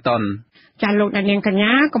Washington ចាលោកនាងកញ្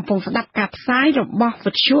ញាកំពុងស្ដាប់ការផ្សាយរបស់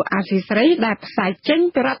វិទ្យុអាស៊ីសេរីដែលផ្សាយចេញ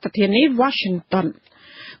ពីរដ្ឋធានី Washington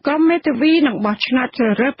ក្រុមមេធាវីនឹងបោះឆ្នោតជ្រើ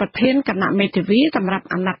សរើសប្រធានគណៈមេធាវីសម្រាប់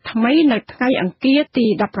អាណត្តិថ្មីនៅថ្ងៃអង្គារទី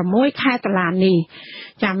16 ខែតុលានេះ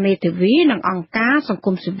ចាមេធាវីនិងអង្គការសង្គ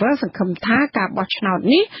មស៊ីវិលសង្ឃឹមថាការបោះឆ្នោត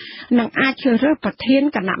នេះនឹងអាចជ្រើសរើសប្រធាន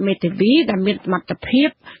គណៈមេធាវីដែលមានសមត្ថភាព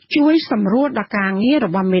ជួយសម្រួលដល់ការងាររ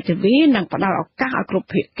បស់មេធាវីនិងផ្ដល់ឱកាសឲ្យគ្រប់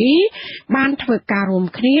ភាគីបានធ្វើការរួម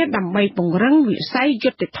គ្នាដើម្បីពង្រឹងវិស័យយុ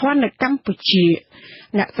ត្តិធម៌នៅកម្ពុជា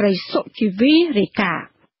អ្នកស្រីសុជីវីរាយការ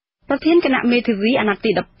ណ៍ប្រធានគណៈមេធាវីអាណត្តិ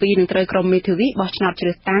ទី12នឹងត្រូវក្រុមមេធាវីបោះឆ្នោតជ្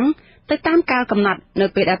រើសតាំងទៅតាមកាលកំណត់នៅ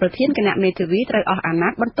ពេលដែលប្រធានគណៈមេធាវីត្រូវអស់អាណ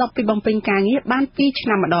ត្តិបន្ទាប់ពីបំពេញការងារបាន2ឆ្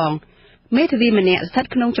នាំម្ដងមេធាវីម្នាក់ស្ថិត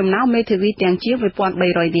ក្នុងចំណោមមេធាវីទាំងជាង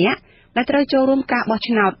 1,300 នាក់ដែលត្រូវចូលរួមការបោះ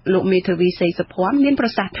ឆ្នោតលោកមេធាវីសីសុភ័ណ្ឌមានប្រ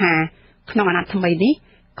សាសន៍ថាក្នុងអាណត្តិថ្មីនេះ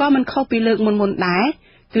ក៏មិនខុសពីលើកមុនដែរ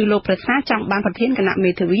គឺលោកប្រាថ្នាចង់បានប្រធានគណៈ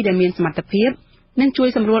មេធាវីដែលមានសមត្ថភាពនិងជួយ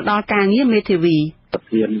សម្រួលដល់ការងារមេធាវីប្រ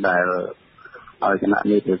ធានដែលឲ្យគណៈ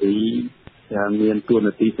មេធាវីមានតួ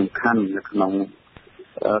នាទីសំខាន់នៅក្នុង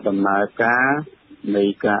ដំណើរការនៃ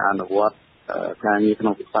ការអនុវត្តការងារក្នុ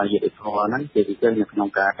ងវិស័យយុត្តិធម៌ហ្នឹងជាពិសេសនៅក្នុង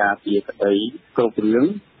ការការពារក្តីគ្រប់រឿង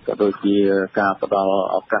ក៏ដូចជាការផ្ដល់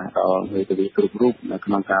ឱកាសដល់មេធាវីគ្រប់រូបនៅ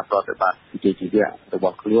ក្នុងការប្រតិបត្តិវិជ្ជាជីវៈរប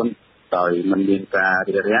ស់ខ្លួនដោយមិនមានការ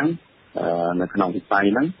រារាំងនៅក្នុងវិស័យ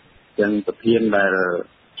ហ្នឹង ចឹងប្រធានដែល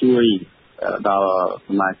ជួយដល់ស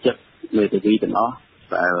មាជិកមេធាវីទាំងអស់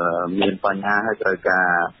ដែលមានបញ្ហាហើយត្រូវការ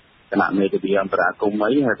គណៈមេធាវីអន្តរាគមន៍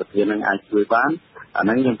អីហើយប្រធាននឹងអាចជួយបានអាហ្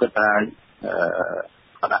នឹងខ្ញុំគិតថា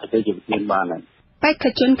អត់អាចទៅជាប្រធានបានហើយបេក្ខ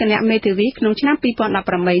ជនគណៈមេធាវីក្នុងឆ្នាំ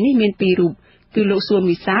2018នេះមាន2រូបគឺលោកសួន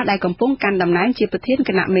វិសាលដែលកំពុងកាន់តំណែងជាប្រធាន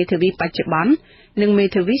គណៈមេធាវីបច្ចុប្បន្ននិងមេ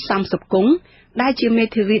ធាវីសំសុគង្គដែលជាមេ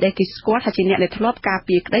ធាវីដែលគេស្គាល់ថាជាអ្នកដែលធ្លាប់ការ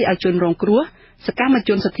ពារក្តីឲ្យជនរងគ្រោះសកម្មជ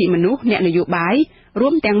នសិទ្ធិមនុស្សអ្នកនយោបាយរួ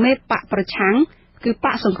មទាំងមេបកប្រឆាំងគឺប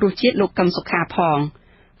កសង្គ្រោះជាតិលោកកឹមសុខាផង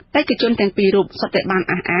បេក្ខជនទាំងពីររូបសុទ្ធតែបាន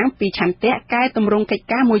អះអាងពីឆន្ទៈកែតម្រង់កិច្ច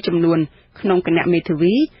ការមួយចំនួនក្នុងគណៈមេធា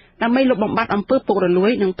វីដើម្បីលុបបំបាត់អំពើពុករលួ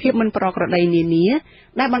យនិងភាពមិនប្រក្រតីនានា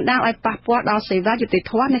ដែលបណ្ដាលឲ្យប៉ះពាល់ដល់សេវាយុត្តិ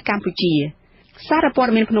ធម៌នៅកម្ពុជាសារព័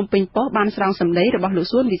ត៌មានភ្នំពេញប៉ុស្តិ៍បានស្រង់សម្ដីរបស់លោក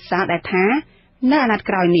សួនវិសាលដែលថានៅអាណត្តិ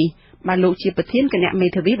ក្រោយនេះបើលោកជាប្រធានគណៈមេ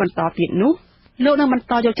ធាវីបន្តទៀតនោះលោកនឹងបន្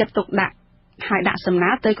តយកចិត្តទុកដាក់ហើយដាក់សំណើ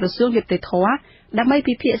ទៅក្រសួងយុត្តិធម៌ដើម្បី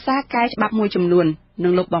ពិភាក្សាកែច្បាប់មួយចំនួននិ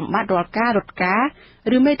ងលុបបំបាត់រាល់ការរត់ការ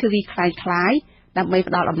ឬមេធាវីคล้ายៗដើម្បី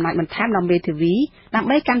ផ្ដល់អំណាចបន្ថែមដល់មេធាវីដើម្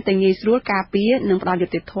បីកាន់តែងាយស្រួលការពារនិងផ្ដល់យុ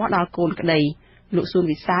ត្តិធម៌ដល់កូនក្តីលោកសួន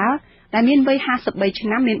វិសាលដែលមានវ័យ53ឆ្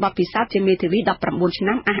នាំមានបទពិសោធន៍ជាមេធាវី19ឆ្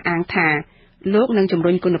នាំអះអាងថាលោកនឹងជំ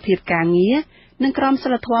រុញគុណភាពការងារនិងក្រមសី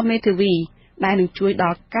លធម៌មេធាវីដែលនឹងជួយដ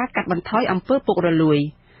ល់ការកាត់បន្ថយអំពើពុករលួយ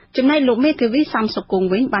ចំណែកលោកមេធាវីសំសុគង្គ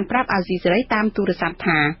វិញបានប្រាប់អាស៊ីសេរីតាមទូរស័ព្ទ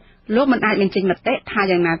ថាលោកមិនអាចបញ្ចេញមតិថា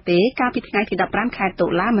យ៉ាងណាទេកាលពីថ្ងៃទី15ខែតុ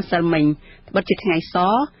លាម្សិលមិញត្បិតជាថ្ងៃស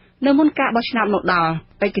នៅមុនការបោះឆ្នោតមកដល់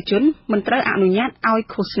បេក្ខជនមិនត្រូវអនុញ្ញាតឲ្យ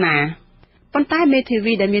ឃោសនាប៉ុន្តែមេធា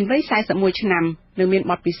វីដែលមានវ័យ41ឆ្នាំនិងមាន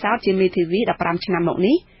បទពិសោធន៍ជាមេធាវី15ឆ្នាំមក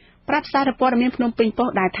នេះប្រាប់សារព័ត៌មានភ្នំពេញប៉ុ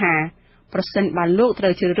ស្តិ៍ដែរថាប្រសិនបើលោកត្រូ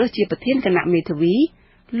វជ្រើសរើសជាប្រធានគណៈមេធាវី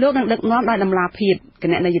លោកនឹងដឹកនាំដោយតម្លាភាពគ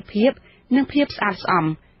ណនេយ្យភាពនិងភាពស្អាតស្អំ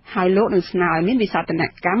ហើយលោកនឹងស្នើឲ្យមានវិសោធន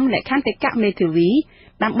កម្មលក្ខន្តិកៈមេធាវី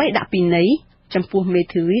ដើម្បីដាក់ពិន័យចំពោះមេ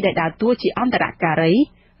ធាវីដែលដើរតួជាអន្តរការី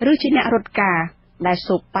ឬជាអ្នករត់ការដែល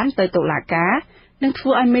សូកប៉ាន់ទៅតុលាការនិងធ្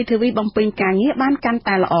វើឲ្យមេធាវីបំពេញការងារបានកាន់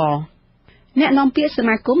តែល្អអ្នកនាំពាក្យស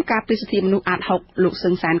មាគមការពារសិទ្ធិមនុស្សអាត6លោកសឹ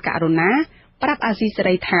ងសានករុណាប្រាប់អាស៊ីសេ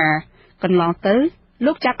រីថាកន្លងទៅ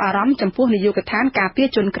លោកចាប់អារម្មណ៍ចំពោះនយោបាយកថាការពារ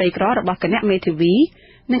ជនក្រីក្ររបស់គណៈមេធាវី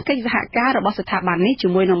និងកិច្ចសហការរបស់ស្ថាប័ននេះជា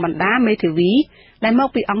មួយនឹងបណ្ដាមេធាវីដែលមក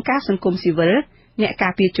ពីអង្គការសង្គមស៊ីវិលអ្នកកា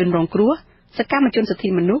រពារជនរងគ្រោះសកម្មជនសិទ្ធិ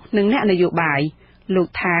មនុស្សនិងអ្នកនយោបាយលោក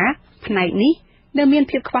ថាផ្នែកនេះនៅមាន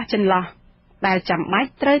ភាពខ្វះចន្លោះដែលចាំបាច់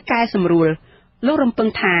ត្រូវកែសម្រួលលោករំពឹង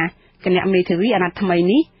ថាគណៈមេធាវីអាណត្តិថ្មី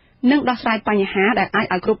នេះនឹងដោះស្រាយបញ្ហាដែលអាច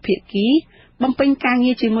ឲ្យគ្រប់ភាគីបំពេញការ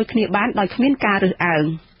ងារជាមួយគ្នាបានដោយគ្មានការរើសអើង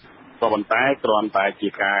ក៏ប៉ុន្តែគ្រាន់តែជា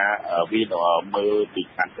ការវិនិយោគមើលពី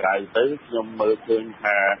ខាងក្រៅទៅខ្ញុំមើលឃើញ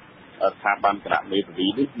ថាស្ថាប័នគណៈមេធាវី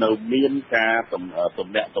នេះនៅមានការទំ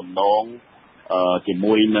នាក់ទំនងជា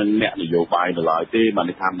មួយនឹងអ្នកនយោបាយនៅឡើយទេបាន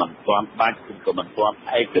ន័យថាមិនទាន់ដាច់ក៏មិនទាន់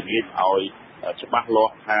ឯករាជ្យឲ្យច្បាស់លា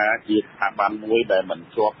ស់ថាជាស្ថាប័នមួយដែលមិន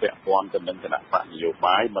ជាប់ពាក់ព័ន្ធទៅនឹងគណៈបកនយោ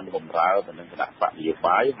បាយមិនបម្រើទៅនឹងគណៈបកនយោ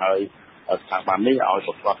បាយហើយស្ថាប័ននេះឲ្យ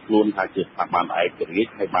ប្រកាសខ្លួនថាជាស្ថាប័នឯករាជ្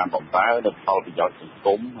យហើយបានបម្រើនៅផលប្រយោជន៍សង្គ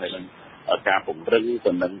មហើយនឹងការពង្រឹង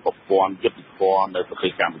ទៅនឹងប្រព័ន្ធយុត្តិធម៌នៅប្រទេ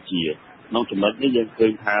សកម្ពុជាក្នុងចំណុចនេះយើងឃើ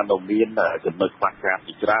ញថានៅមានចំណុចខ្វះខាត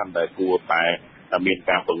ជាច្រើនដែលគួរតែមាន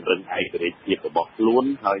ការពង្រឹងឯករាជ្យភាពរបស់ខ្លួន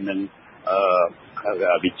ហើយនឹង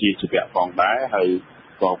វិជាជីវៈផងដែរហើយ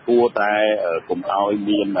ក៏គួរតែកុំឲ្យ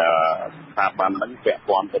មានស្ថាប័នហ្នឹងពាក់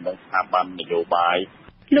ព័ន្ធទៅនឹងស្ថាប័ននយោបាយ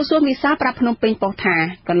លោកសួនវិសាប្រាប់ភ្នំពេញប៉ុស្តិ៍ថា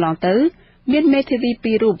កន្លងទៅមានមេធាវី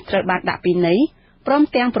2រូបត្រូវបានដាក់ពិន័យព្រម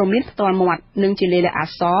ទាំងប្រមានផ្ទាល់មាត់និងជាលេខអ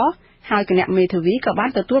ក្សរហើយគណៈមេធាវីក៏បាន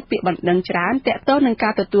ទទួលពាក្យបណ្ដឹងច្រើនទាក់ទងនឹងកា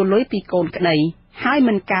រទទួលលុយពីកូនក្តីហើយ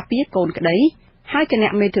មិនការពារកូនក្តីហើយគ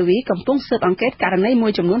ណៈមេធាវីកំពុងស៊ើបអង្កេតករណីមួ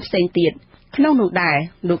យចំនួនផ្សេងទៀតក្នុងនោះដែរ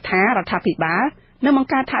លោកថារដ្ឋាភិបាលនឹងបង្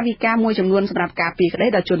កើតថវិកាមួយចំនួនសម្រាប់ការពារក្តី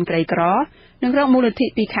ដល់ជនក្រីក្រនិងរកមូលនិធិ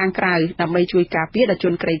ពីខាងក្រៅដើម្បីជួយការពារដល់ជ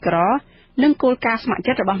នក្រីក្រនិងគោលការណ៍ស្ម័គ្រ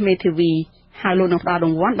ចិត្តរបស់មេធាវីហើយលោកនឹងផ្ដល់រ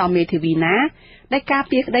ង្វាន់ដល់មេធាវីណាដែលការ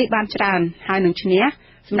ពារក្តីបានច្រើនហើយនឹងឈ្នះ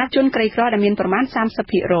សម្រាប់ជនក្រីក្រដែលមានប្រមាណ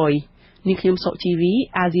 30% នេះខ្ញុំសុជីវី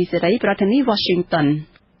អាស៊ីសេរីប្រធានាធិបតី Washington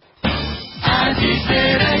អាស៊ីសេ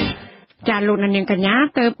រីចាលោកនាងកញ្ញា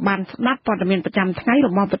ទៅបានស្ដាប់ព័ត៌មានប្រចាំថ្ងៃរ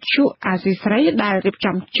បស់វិទ្យុអាស៊ីសេរីដែលរៀប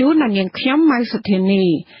ចំជូនដល់នាងខ្ញុំម៉ៅសុធានី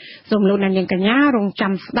សូមលោកនាងកញ្ញារង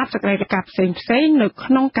ចាំស្ដាប់សេចក្តីរាយការណ៍ផ្សេងៗនៅ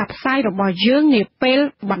ក្នុងការផ្សាយរបស់យើងនាពេល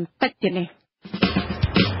បន្តិចទៀតនេះ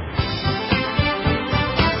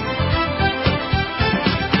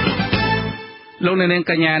លោកនាង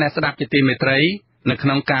កញ្ញាអ្នកស្ដាប់ជាទីមេត្រីនៅក្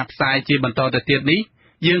នុងការផ្សាយជាបន្តទៅទៀតនេះ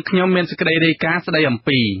យើងខ្ញុំមានសេចក្តីរាយការណ៍ស្ដីអំ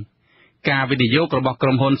ពីការវិនិយោគរបស់ក្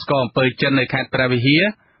រុមហ៊ុនស្ករអំពើចិននៅខេត្តព្រះវិហារ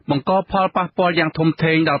បង្កផលប៉ះពាល់យ៉ាងធំ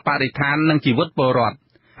ធេងដល់បរិស្ថាននិងជីវិតពលរដ្ឋ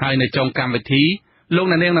ហើយនៅចុងកម្មវិធី លោក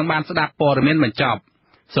អ្នកនាងនឹងបានស្ដាប់ព័ត៌មានបញ្ចប់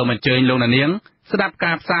សូមអញ្ជើញលោកអ្នកនាងស្ដាប់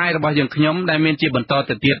ការផ្សាយរបស់យើងខ្ញុំដែលមានជាបន្ត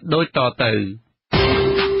ទៅទៀតដូចតទៅ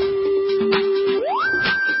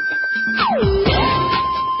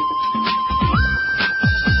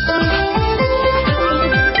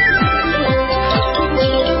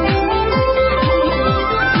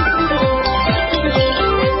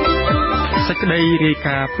សេចក្តីរាយ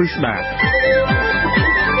ការណ៍ពិស្ដារ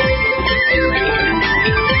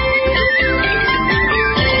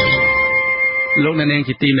លោកអ្នកនាង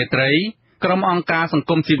ជាទីមេត្រីក្រុមអង្គការសង្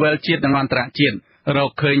គមស៊ីវិលជាតិនិងអន្តរជាតិរក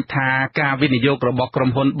ឃើញថាការវិនិយោគរបស់ក្រុម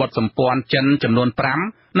ហ៊ុនបត់សម្ព័ន្ធចិនចំនួន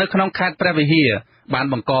5នៅក្នុងខេត្តព្រះវិហារបាន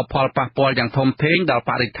បង្កផលប៉ះពាល់យ៉ាងធំធេងដល់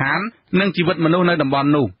បរិស្ថាននិងជីវិតមនុស្សនៅតំបន់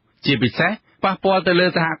នោះជាពិសេសប៉ះពាល់ទៅលើ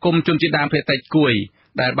សហគមន៍ជនជាតិដើមភាគតិចគួយ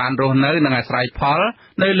ដែលបានរស់នៅនិងអាស្រ័យផល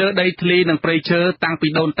នៅលើដីធ្លីនិងព្រៃឈើតាំងពី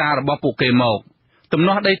ដូនតារបស់ពួកគេមកទំ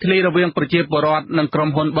នាស់ដីធ្លីរវាងប្រជាពលរដ្ឋនិងក្រុម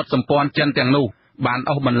ហ៊ុនបត់សម្ព័ន្ធចិនទាំងនោះបាន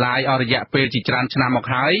អស់បន្លាយអស់រយៈពេលជាច្រើនឆ្នាំមក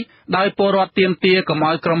ហើយដោយពលរដ្ឋទាមទារកុំ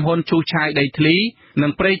ឲ្យក្រុមហ៊ុនឈូសឆាយដីធ្លីនិ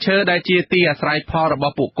ងព្រៃឈើដែលជាទីអាស្រ័យផលរប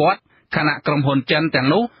ស់ពួកគាត់ខណៈក្រុមហ៊ុនចិនទាំង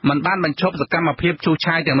នោះមិនបានបញ្ឈប់សកម្មភាពឈូស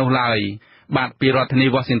ឆាយទាំងនោះឡើយបាទពីរដ្ឋធានី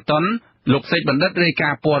Washington លោកសេចបណ្ឌិតរាយកា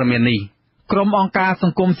រណ៍ព័ត៌មាននេះក្រុមអង្គការស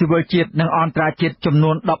ង្គមស៊ីវិលជាតិនិងអន្តរជាតិចំ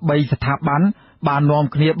នួន13ស្ថាប័នបាននាំ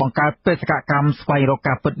គ្នាបង្កើតបេសកកម្មស្វែងរក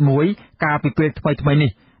ការពិតមួយកាលពីពេលថ្មីៗ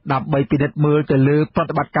នេះដើម្បីពិនិត្យមើលទៅលើប្រ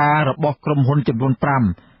តិបត្តិការរបស់ក្រុមហ៊ុនចំនួន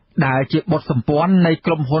5ដែលជាបុតសម្ព័ន្ធនៃ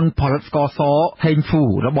ក្រុមហ៊ុនផលិតស្ករស Hengfu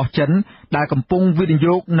របស់ចិនដែលកំពុងវិនិ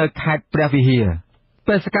យោគនៅខេត្តព្រះវិហារ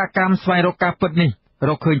បេសកកម្មស្វែងរកការពិតនេះ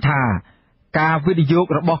រកឃើញថាការវិនិយោគ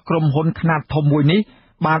របស់ក្រុមហ៊ុនខ្នាតធំមួយនេះ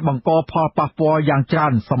បានបង្កផលប៉ះពាល់យ៉ាងច្រើ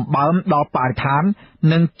នសម្បើមដល់បរិស្ថាន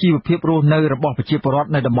និងជីវភាពរស់នៅរបស់ប្រជាពលរដ្ឋ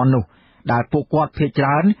នៅតំបន់នោះដែលពួកគាត់ភាគច្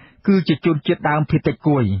រើនគឺជាជនជាតិដើមភាគតិច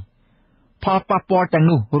គួយផលប៉ះពាល់ទាំង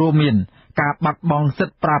នោះរួមមានការបាត់បង់សិ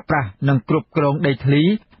ទ្ធិប្រើប្រាស់និងគ្រប់គ្រងដីធ្លី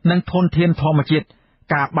និងធនធានធម្មជាតិ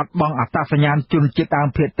ការបាត់បង់អត្តសញ្ញាណជនជាតិដើម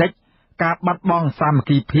ភាគតិចការបាត់បង់សាមគ្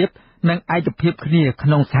គីភាពនិងឯកភាពគ្នាក្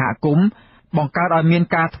នុងសហគមន៍បង្កើតឲ្យមាន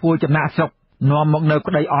ការធ្វើចំណាកស្រុកនាំមកនូវ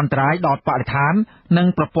ក្តីអន្តរាយដល់បរិស្ថាននិង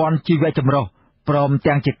ប្រព័ន្ធជីវៈចម្រុះព្រម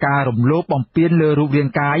ទាំងជាការរំលោភបំពានលើរូបរាង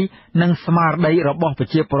កាយនិងស្មារតីរបស់ប្រ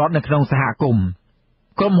ជាពលរដ្ឋនៅក្នុងសហគមន៍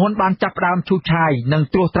ក្រុមហ៊ុនបានចាប់ផ្ដើមឈូសឆាយនិង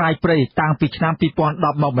ត្រួសត្រាយព្រៃតាំងពីឆ្នាំ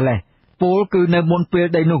2010មកម្លេះពលគឺនៅមុនពេល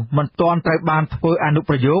ដីនោះមិនទាន់ត្រូវបានធ្វើអនុ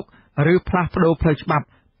ប្រយោគឬផ្លាស់ប្ដូរផ្លូវច្បាប់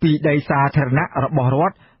ពីដីសាធារណៈរបស់រ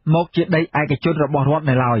ដ្ឋមកជាដីឯកជនរបស់រដ្ឋ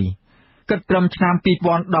នៅឡើយគិតត្រឹមឆ្នាំ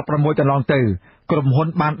2016កន្លងទៅក្រុមហ៊ុន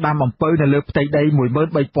បានដាំអំពៅនៅលើផ្ទៃដី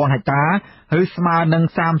 13,000 ហិកតាឬស្មើនឹង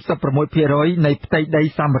 36% នៃផ្ទៃដី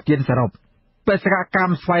សម្បត្តិសរុបបេសកក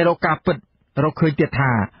ម្មស្វែងរកការពិតរកឃើញទៀត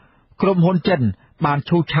ថាក្រុមហ៊ុនចិនបាន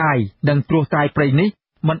ឈូសឆាយនិងត្រួសត្រាយព្រៃនេះ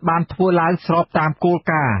មិនបានធ្វើឡើងស្របតាមគោល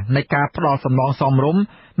ការណ៍នៃការផ្ដល់សំណងសមរម្យ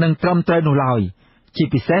និងត្រឹមត្រូវនោះឡើយជា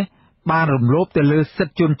ពិសេសបានរំលោភទៅលើសិ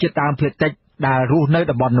ទ្ធិជនជាតិដើមភាគតិចដែលរស់នៅ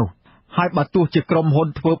តំបន់នោះហើយបើទោះជាក្រុមហ៊ុន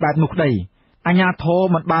ធ្វើបែបនោះក្តីអាជ្ញាធរ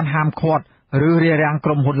មិនបានហាមឃាត់ឬរារាំងក្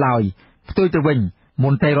រុមហ៊ុនឡើយផ្ទុយទៅវិញម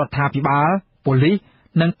ន្ត្រីរដ្ឋាភិបាលប៉ូលីស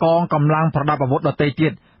និងកងកម្លាំងប្រដាប់អាវុធដទៃទៀ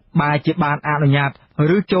តបែរជាបានអនុញ្ញាត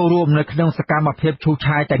ឬចូលរួមនៅក្នុងសកម្មភាពឈូស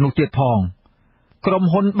ឆាយទាំងនោះទៀតផងក្រុម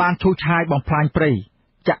ហ៊ុនបានឈូសឆាយបំផ្លាញព្រៃ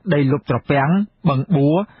ចាក់ដីលុបត្រពាំងបឹង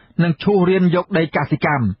បួរនិងឈូសរានយកដីកសិក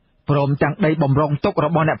ម្មព្រមទាំងដីបំរុងទុករ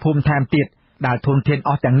បស់អ្នកភូមិថែមទៀតដែលធនធានអ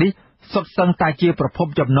ស់ទាំងនេះសុទ្ធសឹងតែជាប្រភព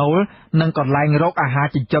ចំណូលនិងកន្លែងរកអាហារ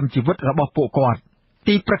ចិញ្ចឹមជីវិតរបស់ពួកគាត់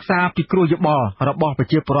ទីប្រឹក្សាពិគ្រោះយោបល់របស់ប្រ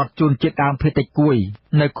ជាពលរដ្ឋជនជាតិដើមភាគតិចគួយ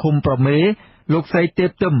នៅឃុំប្រមេលោកស្រីទេព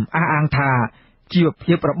ទឹមអះអាងថាជីវ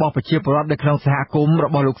ភាពរបស់ប្រជាពលរដ្ឋនៅក្នុងសហគមន៍រ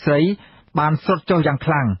បស់លោកស្រីបានស្រុតចុះយ៉ាង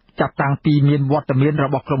ខ្លាំងចាប់តាំងពីមានវត្តមានរ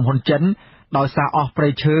បស់ក្រុមហ៊ុនចិនដោយសារអស់ព្រៃ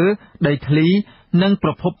ឈើដីធ្លីនិងប្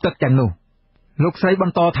រភពទឹកទាំងនោះលោកស្រីប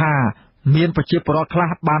ន្តថាមានប្រជាពលរដ្ឋខ្លះ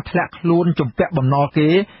បានធ្លាក់ខ្លួនជំពាក់បំណុលគេ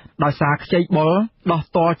ដោយសារខ្ចីបុលដោះ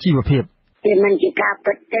តជីវភាពវាមិនជាការ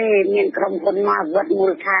ពិតទេមានក្រុមហ៊ុនមកវត្តមូ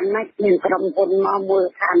លដ្ឋានណាមានក្រុមហ៊ុនមកមូល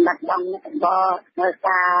ដ្ឋានបាត់បង់មុខរបរដោយ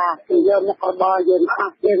សារគេយកមុខរបរយើងអ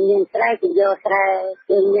ស់យើងមានស្រែគេយកស្រែ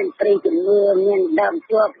យើងមានព្រៃជំនឿមានដើម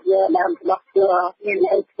ជួបយកដើមស្បកជួបមាន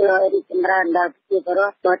អីធ្វើរីកចម្រើនដល់ប្រជាពលរ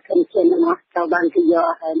ដ្ឋក៏ធនធានរបស់ត្រូវបានគេយក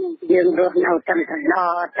ហើយយើងរស់នៅតាមកណ្ដោ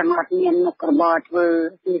ចាំអត់មានមុខរបរធ្វើ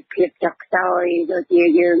ពីភាពចុកខ្សោយដូចជា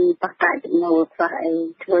យើងបកកាយចំណូលខ្លះអី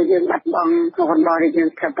ធ្វើយើងបាត់បង់មុខរបរដែលយើង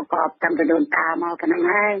ត្រូវប្រកបតាមដូនតាមកកណ្ដឹង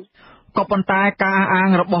ហើយក៏ប៉ុន្តែការអះអាង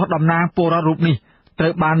របស់តំណាងពលរដ្ឋរូបនេះត្រូ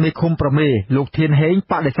វបានមេឃុំប្រមេលោកធានហេង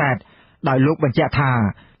បដិសេធដោយលោកបញ្ជាក់ថា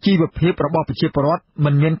ជីវភាពរបស់ប្រជាពលរដ្ឋមិ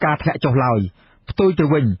នមានការធ្លាក់ចុះឡើយផ្ទុយទៅ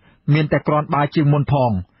វិញមានតែក្រាន់បើជាងមុនផ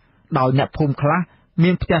ងដោយអ្នកភូមិខ្លះ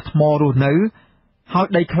មានផ្ទះថ្មរស់នៅហើយ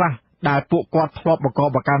ដីខ្លះដែលពួកគាត់ធ្លាប់បក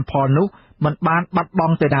បកាន់ផលនោះមិនបានបាត់ប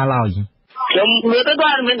ង់ទៅណាឡើយ ខ្ញុំមើលទៅ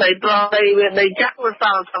បានមានដីប្រដីមានដីចាក់វាស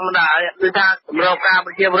ល់ធម្មតាគឺថាសម្រាប់ការ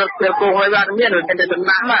ប្រជាពលរដ្ឋពេលគង់ឲ្យបានមានតែដំ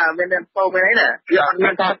ណាំមានតែពោមានអីណាវាអត់មា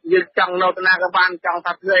នថាយើងចង់នៅតាណាក៏បានចង់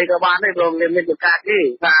ថាស្អីក៏បានទេព្រោះមានជាការទេ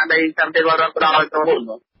ថាដីតាមទេវរដ្ឋផ្ដល់ឲ្យក្រុមហ៊ុន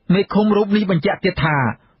មេឃុំរូបនេះបញ្ជាក់ទៀតថា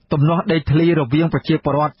ទំនាស់ដីធ្លីរវាងប្រជាព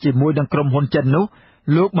លរដ្ឋជាមួយនឹងក្រុមហ៊ុនចិននោះ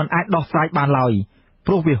លោកមិនអាចដោះស្រាយបានឡើយ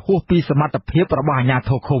ព្រោះវាហួសពីសមត្ថភាពរបស់អាជ្ញា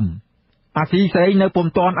ធរឃុំអាស៊ីសេរីនៅពុំ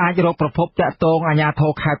ទាន់អាចរកប្រភពតាក់ទងអាជ្ញាធ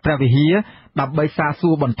រខេត្តព្រះវិហារដើម្បីសាកសួ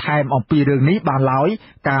របន្ថែមអំពីរឿងនេះបានឡើយ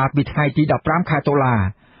កាលពីថ្ងៃទី15ខែតុលា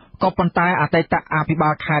ក៏ប៉ុន្តែអតីតអភិបា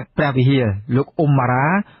លខេត្តព្រះវិហារលោកអ៊ុំម៉ារ៉ា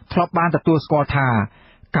ធ្លាប់បានទទួលស្គាល់ថា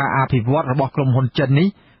ការអភិវឌ្ឍរបស់ក្រុមហ៊ុនចិននេះ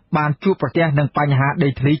បានជួបប្រទះនឹងបញ្ហាដី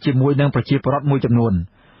ធ្លីជាមួយនឹងប្រជាពលរដ្ឋមួយចំនួន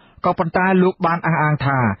ក៏ប៉ុន្តែលោកបានអះអាង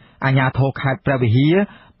ថាអាជ្ញាធរខេត្តព្រះវិហារ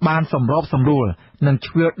បានសម្របសម្រួលនិង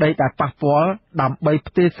ជ្រឿដីដែលប៉ះពាល់ដើម្បី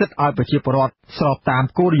ផ្ទេរសិទ្ធិឲ្យប្រជាពលរដ្ឋស្របតាម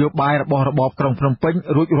គោលនយោបាយរបស់របបក្រុងភ្នំពេញ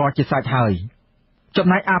រួចរាល់ជាស្រេចហើយចំ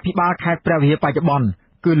ណែកអភិបាលខេត្តព្រះវិហារបច្ចុប្បន្ន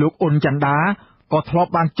គឺលោកអ៊ុនច័ន្ទដាក៏ធ្លាប់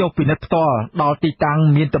បានចុះពិនិត្យផ្ទាល់ដល់ទីតាំង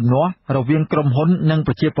មានទំនាស់រវាងក្រុមហ៊ុននិង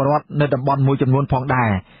ប្រជាពលរដ្ឋនៅតំបន់មួយចំនួនផងដែ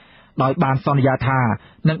រដោយបានសន្យាថា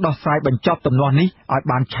នឹងដោះស្រាយបញ្ចប់ទំនាស់នេះឲ្យ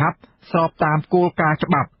បានឆាប់ស្របតាមគោលការណ៍ច្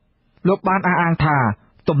បាប់លោកបានអះអាងថា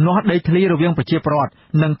ទំនាស់ដីធ្លីរវាងប្រជាពលរដ្ឋ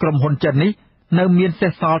និងក្រុមហ៊ុនចិននេះនៅមានសេ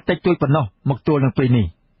សសល់តិចតួចប៉ុណ្ណោះមកទល់នឹងពេលនេះ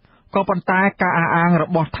ក៏ប៉ុន្តែការអះអាងរ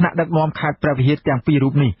បស់ថ្នាក់ដឹកនាំខេត្តព្រះវិហារទាំងពីររូ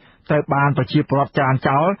បនេះត្រូវបានប្រជាពលរដ្ឋច្រាន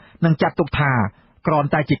ចោលនិងចាត់ទុកថាគ្រាន់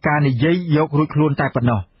តែជាការនិយាយយករួចខ្លួនតែប៉ុណ្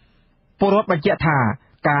ណោះពលរដ្ឋបញ្ជាក់ថា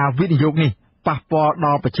ការវិនិយោគនេះប៉ះពាល់ដ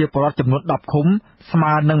ល់ប្រជាពលរដ្ឋចំនួន10ឃុំស្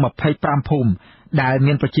មើនឹង25ភូមិដែល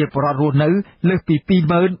មានប្រជាពលរដ្ឋរស់នៅលើសពី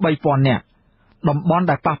 23,000 នាក់តំបន់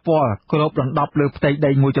ដែលប៉ះពាល់គ្របដណ្ដប់លើផ្ទៃ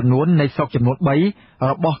ដីមួយចំនួននៃស្រុកចំនួន3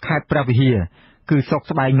របស់ខេត្តព្រះវិហារគឺស្រុក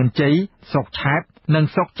ស្បែងមានជ័យស្រុកឆែបនិង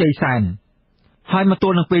ស្រុកជ័យសែនហើយមកទ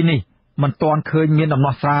ល់នឹងពេលនេះមិនទាន់ឃើញមានដំ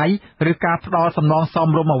ណោះស្រាយឬការផ្ដល់សំណងសម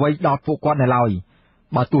រម្យអ្វីដល់ពួកគាត់នៅឡើយ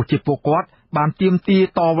បើទោះជាពួកគាត់បានទាមទារ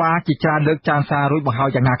តវ៉ាជាច្រើនលើកចានសាររួចមកហើយ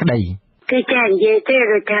យ៉ាងណាក្តីគេចានិយាយទេ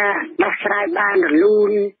ឬថាដោះស្រាយបានរលូ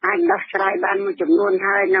នអាចដោះស្រាយបានមួយចំនួន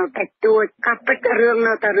ហើយនៅតែទួចក៏ពិតរឿង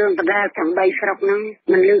នៅតែរឿងដដែលទាំង3ស្រុកហ្នឹង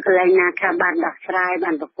មិនលឺកន្លែងណាថាបានដោះស្រាយ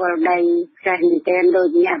បានប្រគល់ដីចេះមែនទែនដូច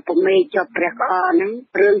អ្នកពមេជាប់ព្រះកហ្នឹង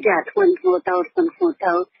រឿងចាធ្ងន់ធ្ងរទៅ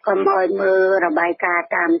កុំឲ្យមើលរបាយការណ៍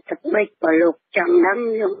តាមទឹកបិចបើលោកចង់ដឹង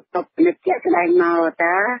យើងទៅពិនិត្យជាក់ស្ដែងមក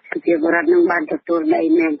តាប្រជាពលរដ្ឋនឹងបានទទួលដី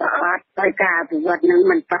មែនក៏អត់ហើយការអភិវឌ្ឍនឹង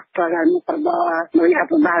មិនប៉ះពាល់ដល់មុខរបរមួយអ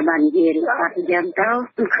ភិបាលបាននិយាយអត់យ៉ាងទៅ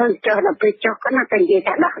ឃើញចុះដល់ពេលចុះក៏ណាតែនិយាយ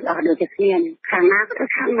ថាដោះដូចតែគ្នាខាងណាក៏ទៅ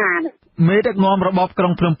ខាងណាមេដឹកនាំរបបក្រុ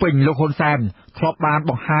ងភ្នំពេញលោកហ៊ុនសែនធ្លាប់បាន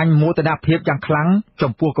បង្ហាញមោទនភាពយ៉ាងខ្លាំង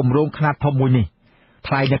ចំពោះគម្រោងខ្នាតធំមួយនេះ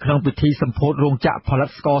ថ្លែងនៅក្នុងពិធីសម្ពោធរោងចក្រផលិត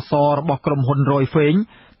ស្ករសរបស់ក្រុមហ៊ុនរយហ្វេង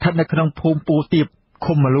ស្ថិតនៅក្នុងភូមិពូទៀប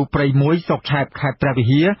ឃុំមលូព្រៃមួយស្រុកឆែបខេត្តព្រះវិ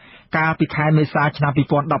ហារកាលពីខែមេសាឆ្នាំ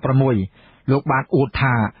2016លោកបានអួត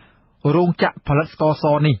ថារោងចក្រផលិតស្ករស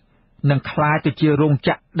នេះនឹងក្លាយទៅជារោងច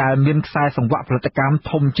ក្រដែលមានខ្សែសង្វាក់ផលិតកម្ម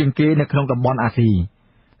ធំជាងគេនៅក្នុងតំបន់អាស៊ី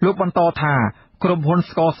លោកបន្តថាក្រុមហ៊ុន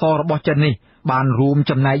ស្ករសរបស់ចិននេះបានរួម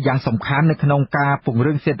ចំណែកយ៉ាងសំខាន់នៅក្នុងការពង្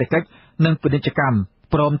រឹងសេដ្ឋកិច្ចនិងពាណិជ្ជកម្ម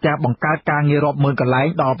ព្រមទាំងបង្កើតការងាររាប់ម៉ឺនកន្លែង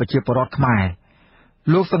ដល់ប្រជាពលរដ្ឋខ្មែរ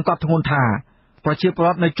លោកសង្កត់ធ្ងន់ថាប្រជាពលរ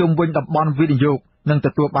ដ្ឋនៅជុំវិញតំបន់វិនិយោគនឹងទ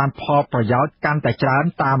ទួលបានផលប្រយោជន៍កាន់តែច្រើន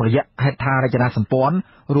តាមរយៈហេដ្ឋារចនាសម្ព័ន្ធ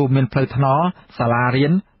រួមមានផ្លូវថ្នល់សាលារៀ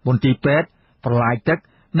នមន្ទីរពេទ្យប្រឡាយទឹក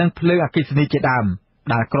និងភ្លើងអគ្គិសនីជាដើម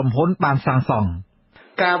ដែលក្រុមហ៊ុនបានសាងសង់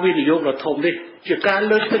ការវិនិយោគដ៏ធំនេះជាការ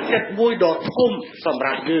លើកទឹកចិត្តមួយដ៏ធំសម្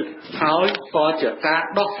រាប់យើងហើយក៏ជាការ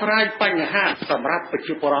ដោះស្រាយបញ្ហាសម្រាប់ប្រ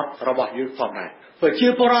ជាពលរដ្ឋរបស់យើងផងដែរប្រជា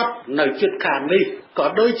ពលរដ្ឋនៅជិតខាងនេះក៏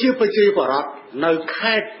ដូចជាប្រជាពលរដ្ឋនៅ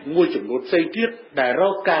ខេត្តមួយចំនួនផ្សេងទៀតដែលរ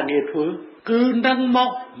កការងារធ្វើគឺនឹងមក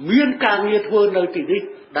មានការងារធ្វើនៅទីនេះ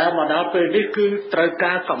ដែលមកដល់ពេលនេះគឺត្រូវ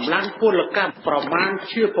ការកម្លាំងពលកម្មប្រមាណ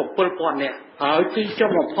ជា 7,000 នាក់ហើយទីចុង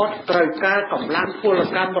បំផុតត្រូវការកម្លាំងពល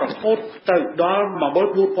កម្មរហូតទៅដល់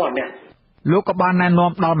 14,000 នាក់លោកក៏បានណែ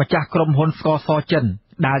នាំដល់ម្ចាស់ក្រុមហ៊ុនស្ករសចិន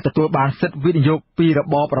ដែលទទួលបានសិទ្ធិវិនិយោគពីរ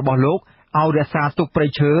បបរបស់លោកឲ្យរក្សាទុកព្រៃ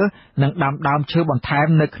ឈើនិងដាំដើមឈើបន្ថែម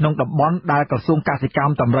នៅក្នុងតំបន់ដែលក្រសួងកសិកម្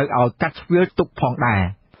មតម្រូវឲ្យកាត់ជ្រឿទុកផងដែរ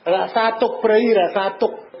រក្សាទុកព្រៃរក្សាទុ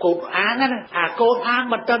កកូនអាងណាអាកូនអាង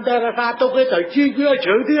មិនត្រឹមតែរក្សាទុកទេត្រូវជីកវាជ្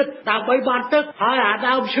រៅទៀតដើម្បីបានទឹកហើយអា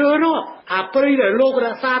ដើមឈើនោះអាព្រៃដែលលោករ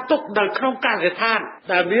ក្សាទុកនៅក្នុងកសិដ្ឋាន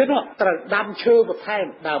ដែលមានត្រូវដាំឈើបន្ថែម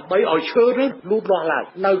ដើម្បីឲ្យឈើនោះលូតលាស់ឡើង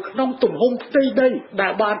នៅក្នុងទំហំផ្ទៃដីដែ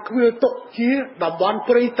លបានគ្វាលទុកជាតំបន់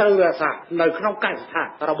ព្រៃត្រូវរក្សានៅក្នុងកសិដ្ឋាន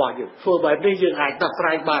របស់យើងធ្វើបែបនេះយើងអាចដោះស្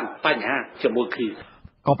រាយបានបញ្ហាជាមួយគ្នា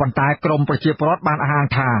ក៏ប៉ុន្តែក្រមប្រជាពលរដ្ឋបានអះអាង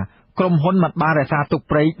ថាក្រុមហ៊ុនមិនបានរក្សាទុក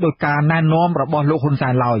ព្រៃដោយការណែនាំរបស់លោកហ៊ុនសែ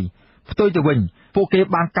នឡើយផ្ទុយទៅវិញពួកគេ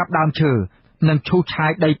បានកាប់ដើមឈើ និងឈូសឆា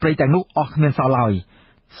យដីព្រៃទាំងនោះអស់គ្មានសល់ឡើយ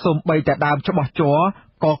សូម្បីតែដើមច្បាស់ជ័រ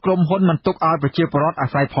ក៏ក្រុមហ៊ុនមិនទុកឲ្យប្រជាពលរដ្ឋអា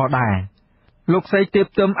ស្រ័យផលដែរលោកស្រីទេព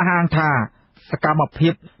ទឹមអះអាងថាសកម្មភា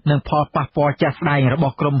ពនិងផលប៉ះពាល់ជាក់ស្ដែងរប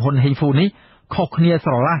ស់ក្រុមហ៊ុនហេងហ្វូនេះខុសគ្នា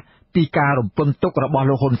ស្រឡះពីការរំពឹងទុករបស់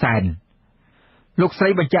លោកហ៊ុនសែនលោកស្រី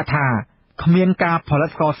បញ្ជាក់ថាគ្មានការផលិត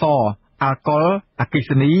ស្ករសអាល់កុលអគ្គិ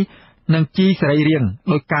សនីនិងជីសរីរាង្គ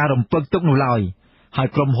ដោយការរំពឹងទុកនោះឡើយហើយ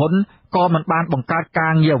ក្រុមហ៊ុនក៏មិនបានបង្កើតកា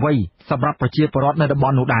រងារអ្វីសម្រាប់ប្រជាពលរដ្ឋនៅតំប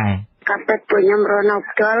ន់នោះដែរការពិតពួកខ្ញុំរស់នៅ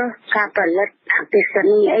ផ្ទាល់ការផលិតអគ្គិស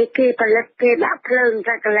នីអីគេផលិតគេដាក់ភ្លើង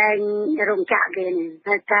តែកន្លែងរោងចក្រគេនេះ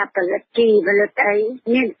ហើយការផលិតជីផលិតអី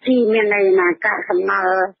មានជីមានអីណាកាកសំណ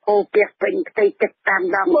ល់ហូរពាសពេញផ្ទៃទឹកតាម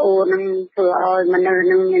ដងអូរនឹងធ្វើឲ្យមនុស្ស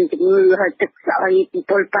នឹងមានជំងឺហើយទឹកស្អុយពី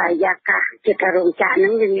ពលបរិយាកាសចិត្តរោងចក្រនឹ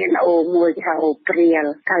ងវាមានអូរមួយគេហៅអូរព្រាល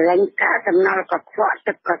កន្លែងកាកសំណល់ក៏ខ្វក់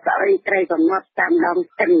ទឹកក៏ស្អុយត្រីក៏ងាប់តាមដង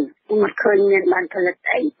ស្ទឹងមិនឃើញមានបានផលិត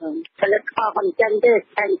អីផងផលិតអស់មិនចឹងទេ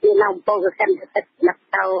តែជានៅពោធិ៍សែនទឹកដាក់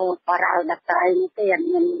ទៅបរោដាក់ទៅនេះទេអត់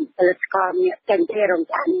មានផលិតស្ករមានចេញទេរោង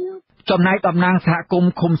ចក្រនេះចំណែកតំណាងសហគម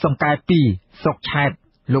ន៍ឃុំសង្កែ2ស្រុកឆែប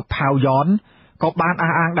លោកផៅយ៉នក៏បាន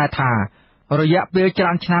អះអាងដែរថារយៈពេលច្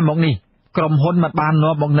រើនឆ្នាំមកនេះក្រុមហ៊ុនមិនបាន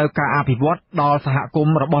នាំមកនូវការអភិវឌ្ឍដល់សហគម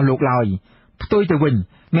ន៍របស់លោកឡើយផ្ទុយទៅវិញ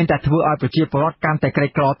មានតែធ្វើឲ្យប្រជាពលរដ្ឋកាន់តែក្រី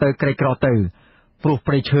ក្រទៅព្រោះ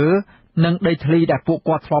ព្រៃឈើនិងដីធ្លីដែលពួក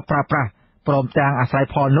គាត់ធ្លាប់ប្រើប្រាស់ព្រមទាំងអាស្រ័យ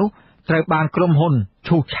ផលនោះត្រូវបានក្រុមហ៊ុន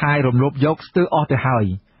ឈូសឆាយរំលោភយកស្ទើរអស់ទៅហើយ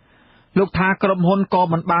លោកថាក្រុមហ៊ុនក៏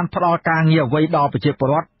មិនបានផ្ដល់ការងារអ្វីដល់ប្រជាពល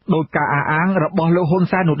រដ្ឋដោយការអះអាងរបស់លោកហ៊ុន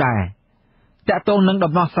សែននោះដែរតាក់ទងនឹង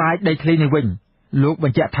ដំណោះស្រាយដីធ្លីនេះវិញលោកប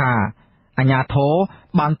ញ្ជាក់ថាអាជ្ញាធរ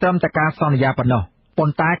បានត្រឹមតែការសន្យាប៉ុណ្ណោះប៉ុ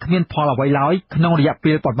ន្តែគ្មានផលអ្វីឡើយក្នុងរយៈ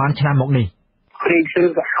ពេលប្រហែលឆ្នាំមកនេះព្រៃឈើ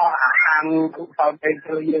ក៏អស់អាហារទៅព្រៃ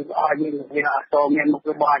ឈើយើងក៏អស់យើងវាអត់តមានមុខ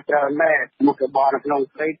របរច្រើនដែរមុខរបរនៅក្នុង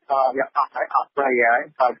ព្រៃក៏វាអស់ហើយអស់ព្រៃហើយ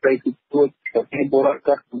ហើយព្រៃទីទួចទៅពលរដ្ឋ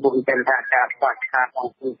ក៏កំពុងតែថាការខ្វះខាតអ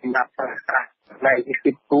ង្គសម្រាប់ប្រើប្រាស់ដែល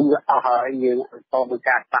ទីភូមិអស់ហើយយើងតមក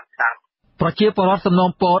ការខ្វះខាតប្រជាពលរដ្ឋសំណូម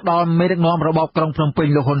ពរដល់មេដឹកនាំរបបក្រុងភ្នំពេញ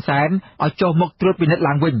លោកហ៊ុនសែនឲ្យចុះមកត្រួតពិនិត្យ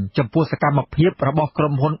ឡើងវិញចំពោះសកម្មភាពរបស់ក្រុ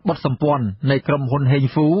មហ៊ុនបុតសម្ព័ន្ធនៃក្រុមហ៊ុនហេង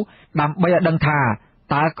ហ្វូដើម្បីឲ្យដឹងថា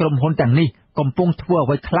តើក្រុមហ៊ុនទាំងនេះកំពុងធ្វើអ្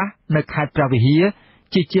វីខ្លះនៅខេត្តព្រះវិហារ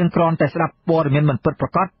ជាជាងគ្រាន់តែស្ដាប់ព័ត៌មានមិនពិតប្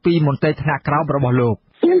រាកដពីមន្ត្រីថ្នាក់ក្រោមរបស់លោក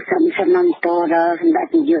ខ្ញុំសូមសំណូមពរដល់សម្ដេច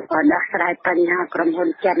នាយកឲ្យដោះស្រាយបញ្ហាក្រុមហ៊ុន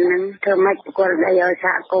ចិនហ្នឹងធ្វើម៉េចប្រគល់ដីឲ្យស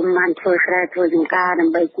ហគមន៍បានធ្វើស្រែធ្វើចម្ការដើ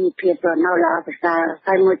ម្បីជីវភាពរស់នៅល្អប្រសើរ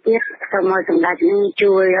ហើយមួយទៀតសូមឲ្យសម្ដេចនឹង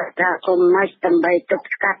ជួយសហគមន៍ម៉េចដើម្បីទប់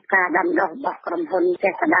ស្កាត់ការដាំដុះរបស់ក្រុមហ៊ុន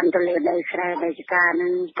ចេះផ្ដាំទៅលើដីស្រែដីចម្ការហ្នឹ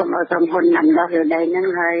ងកុំឲ្យក្រុមហ៊ុនដាំដុះលើដីហ្នឹង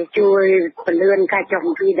ហើយជួយពន្លឿនការចុះប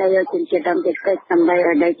ញ្ជីដីឲ្យជនជាតិដើមភាគតិចដើម្បី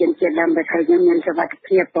ឲ្យដីជនជាតិដើមភាគតិចមានសុវត្ថិ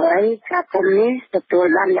ភាពព្រោះសហគមន៍នេះទទួល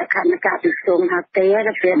បានលក្ខណៈការពីក្រសួងហត្ថ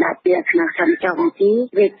ទេពេលដាក់ពាក្យស្នើសុំចុះបញ្ជី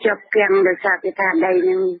វាជាប់គាំងដោយសារគេថាដី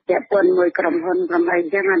នឹងពាក់ព័ន្ធមួយក្រុមហ៊ុនប្រហែលអ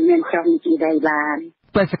ញ្ចឹងអត់មានចុះបញ្ជីដីបាន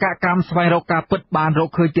បេសកកម្មស្វែងរកការពិតបានរក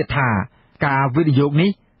ឃើញទៀតថាការវិនិយោគនេះ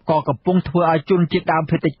ក៏កំពុងធ្វើឲ្យជនជាតិដើម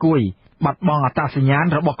ភាគតិចគួយបាត់បង់អត្តសញ្ញាណ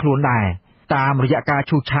របស់ខ្លួនដែរតាមរយៈការ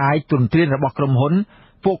ឈូសឆាយទុនទ្រានរបស់ក្រុមហ៊ុន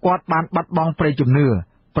ពួកគាត់បានបាត់បង់ព្រៃជំនឿ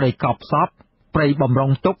ព្រៃកប់សពព្រៃបំរុ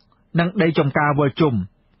ងទុកនិងដីចម្ការវិលជុំ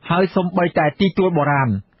ហើយសូម្បីតែទីទួលបុរាណ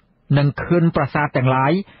និងខឿនប្រាសាទទាំងឡា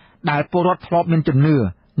យដែលពលរដ្ឋធ្លាប់មានជំនឿ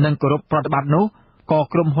និងគោរពប្រតិបត្តិនោះក៏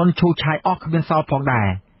ក្រុមហ៊ុនឈូសឆាយអស់គ្មានសល់ផងដែរ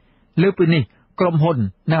លើពីនេះក្រុមហ៊ុន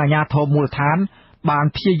និងអាជ្ញាធរមូលដ្ឋានបាន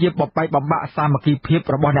ព្យាយាមបំបែកបំបាក់សាមគ្គីភាព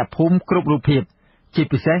របស់អ្នកភូមិគ្រប់រូបភាពជា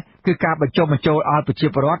ពិសេសគឺការបញ្ចុះបញ្ចូលឲ្យប្រជា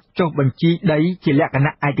ពលរដ្ឋចុះបញ្ជីដីជាលក្ខ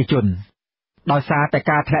ណៈឯកជនដោយសារតែ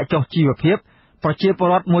ការធ្លាក់ចុះជីវភាពប្រជាពល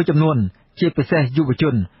រដ្ឋមួយចំនួនជាពិសេសយុវជ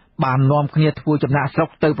នបាននាំគ្នាធ្វើចំណាកស្រុក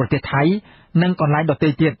ទៅប្រទេសថៃនិងកន្លែងដទៃ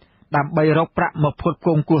ទៀតដើម្បីរកប្រាក់មកផ្គត់ផ្គ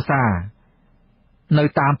ង់គ្រួសារនៅ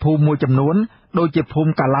តាមភូមិមួយចំនួនដូចជាភូ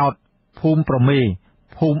មិកាឡោតភូមិប្រមេ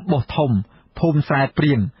ភូមិបោះធំភូមិស្រែព្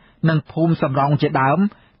រៀងនិងភូមិសំរោងជាដើម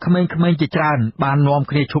ក្មេងៗជាច្រើនបាននាំ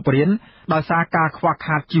គ្នាឈប់រៀនដោយសារការខ្វះ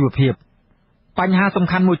ខាតជីវភាពបញ្ហាសំ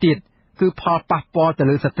ខាន់មួយទៀតគឺផលប៉ះពាល់ទៅ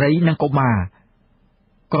លើស្ត្រីនិងកុមារ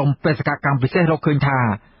ក្រុមបេសកកម្មពិសេសរកឃើញថា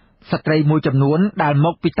ស្ត្រីមួយចំនួនដែលម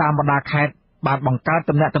កពីតាមបណ្ដាខេត្តបានបង្កើត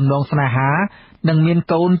ទំនាក់ទំនងស្នេហានិងមាន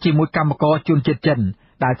កូនជាមួយកម្មករជនជាតិចិន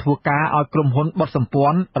ដែលធ្វើការឲ្យក្រុមហ៊ុនបុតសម្ព័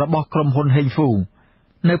ន្ធរបស់ក្រុមហ៊ុនហេងហ្វូ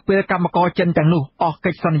នៅពេលកម្មករចិនទាំងនោះអស់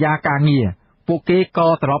កិច្ចសន្យាការងារពួកគេក៏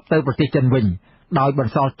ត្រឡប់ទៅប្រទេសចិនវិញដោយប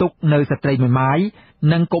ន្សល់ទុកនៅស្ត្រីមេម៉ាយ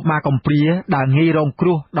និងកុមារកំព្រាដែលងាយរងគ្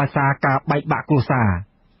រោះដោយសារការបែកបាក់គ្រួសារ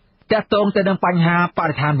ទាក់ទងទៅនឹងបញ្ហាប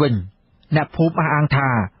រិស្ថានវិញអ្នកភូមិអះអាងថា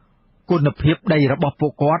គុណភាពដីរបស់ពួ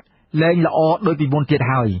កគាត់លែងល្អដូចពីមុនទៀត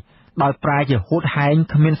ហើយដោយប្រែជាហួតហែង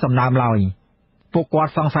គ្មានសំណើមឡើយពួកគា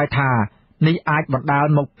ត់សង្ស័យថានេះអាចបណ្ដាល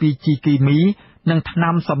មកពីជីគីមីនិងថ្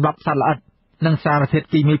នាំសម្លាប់សត្វល្អិត និងសារធាតុ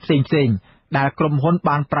គីមីផ្សេងៗដែលក្រុមហ៊ុន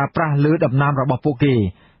បានប្រើប្រាស់លើដំណាំរបស់ពួកគេ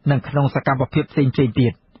និងក្នុងសកម្មភាពផ្សេងៗទៀ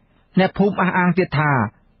តអ្នកភូមិអះអាងទៀតថា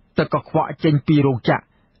ទឹកកខ្វក់ចេញពីរោងចក្រ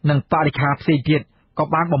និងបរិក្ខារផ្សេងទៀតក៏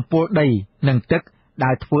បានបំពុលដីនិងទឹក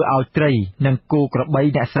ដែលធ្វើឲ្យត្រីនិងគោក្របី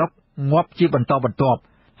អ្នកស្រុកងាប់ជាបន្តបន្ទាប់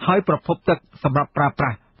ហើយប្រភពទឹកសម្រាប់ប្រើប្រា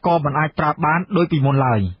ស់ក៏មិនអាចប្រើបានដូចពីមុន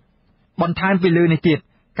ឡើយបន្ថែមពីលើនេះទៀត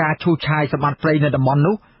ការឈូសឆាយសម្បត្តិព្រៃនៅតំបន់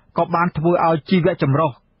នោះក៏បានធ្វើឲ្យជីវៈចម្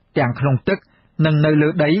រុះទាំងក្នុងទឹកនិងនៅលើ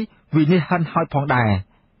ដីវិនិច្ឆ័យហិនហោចផងដែរ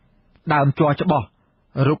ដើមជ័រច្បោះ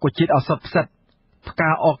រុក្ខជាតិឱសថផ្សិតផ្កា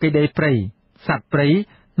អ័រគីដេព្រៃសត្វព្រៃ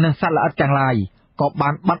និងសត្វល្អិតទាំងឡាយក៏បា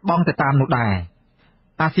នបាត់បង់ទៅតាមនោះដែរ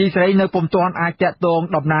អាស៊ីសេរីនៅពុំទាន់អាចតាក់ទង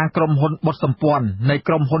តំណាងក្រុមហ៊ុនបុតសម្ព័ន្ធនៃ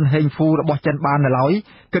ក្រុមហ៊ុនហេងហ្វូរបស់ចិនបាននៅឡើយ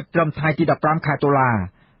គិតត្រឹមថ្ងៃទី15ខែតុលា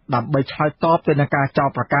ដើម្បីឆ្លើយតបទៅនឹងការចោទ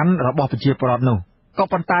ប្រកាន់របស់ប្រជាពលរដ្ឋនោះក៏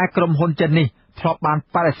ប៉ុន្តែក្រុមហ៊ុនចិននេះធ្លាប់បាន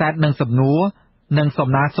បដិសេធនឹងសំណួរនិងសំ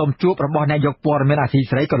ណើសុំជួបរបស់អ្នកយកព័ត៌មានអាស៊ី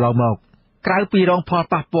សេរីក៏ឡើងមកក្រៅពីរងផល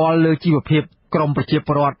ប៉ះពាល់លើជីវភាពក្រមប្រជាព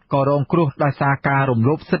លរដ្ឋក៏រងគ្រោះដោយសារការរំ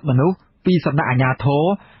លោភសិទ្ធិមនុស្សពីសំណាក់អាជ្ញាធរ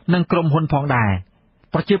និងក្រុមហ៊ុនផងដែរ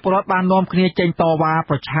ប្រជាពលរដ្ឋបាននាំគ្នាចេញតវ៉ា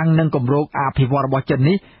ប្រឆាំងនឹងគម្រោងអភិវឌ្ឍរបស់ចិន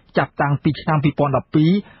នេះចាប់តាំងពីឆ្នាំ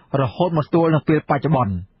2012រហូតមកទល់នឹងពេលបច្ចុប្ប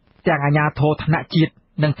ន្នទាំងអាជ្ញាធរថ្នាក់ជាតិ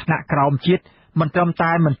និងថ្នាក់ក្រោមជាតិមិនត្រឹម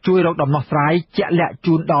តែមិនជួយរកដំណោះស្រាយជាក់លាក់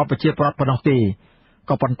ជូនដល់ប្រជាពលរដ្ឋប៉ុណ្ណោះទេ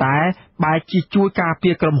ក៏ប៉ុន្តែបែរជាជួយការពា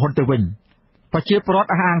រក្រុមហ៊ុនទៅវិញប្រជាពលរដ្ឋ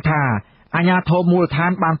អះអាងថាអាជ្ញាធរមូលដ្ឋា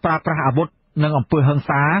នបានប្រើប្រាស់អាវុធនិងអំពើហិង្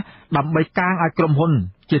សាដើម្បីកាងឲ្យក្រុមហ៊ុន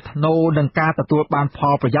ជាថ្នូរនឹងការទទួលបានផ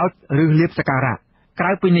លប្រយោជន៍ឬលាភសក្ការៈក្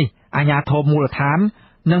រៅពីនេះអាជ្ញាធរមូលដ្ឋាន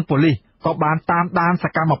និងប៉ូលីសក៏បានតាមដានស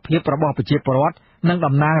កម្មភាពរបស់ប្រជាពលរដ្ឋនិង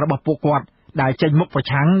តំណាងរបស់ពួកគាត់ដែលចេញមុខប្រ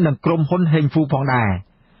ឆាំងនឹងក្រុមហ៊ុនហេងហ្វូផងដែរ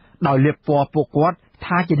ដោយលាបពណ៌ពួកគាត់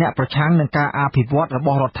ថាជាអ្នកប្រឆាំងនឹងការអភិវឌ្ឍរប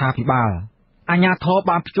ស់រដ្ឋាភិបាលអាជ្ញាធរ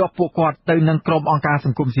បានភ្ជាប់ពួកគាត់ទៅនឹងក្រុមអង្គការស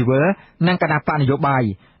ង្គមស៊ីវិលនិងគណៈបកនយោបាយ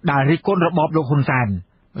ដែលរិះគន់របបលោកហ៊ុនសែន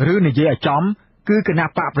ឬនិយាយឲ្យចំគឺគណៈ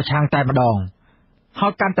បកប្រឆាំងតែម្ដងហើ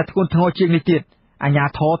យកាន់តែធ្ងន់ធ្ងរជាងនេះទៀតអាជ្ញា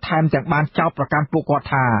ធរថែមទាំងបានចោទប្រកាន់ពួកគាត់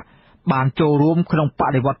ថាបានចូលរួមក្នុងប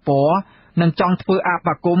ដិវត្តពណ៌និងចង់ធ្វើអ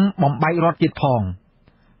បាគមបំបែករដ្ឋទៀតផង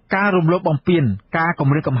ការរំលោភបំពានការគំ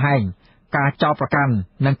រាមកំហែងការចោទប្រកាន់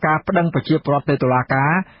និងការប្តឹងប្រជាពលរដ្ឋទៅតុលាកា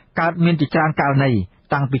រកើតមានជាច្រើនករណី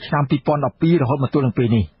តាំងពីឆ្នាំ2012រហូតមកទល់នឹងពេល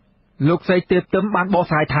នេះលោកស្រីទេពទឹមបានបក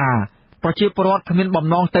ស្រាយថាប្រជាពលរដ្ឋគ្មានបំ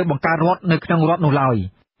ណងទៅបង្កើតរដ្ឋនៅក្នុងរដ្ឋនោះឡើយ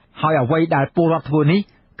ហើយអ្វីដែលពលរដ្ឋធ្វើនេះ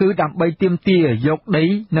គឺដើម្បីទាមទារយកដី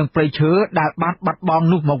និងព្រៃឈើដែលបានបាត់បង់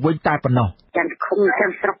នោះមកវិញតែប៉ុណ្ណោះចាំឃុំ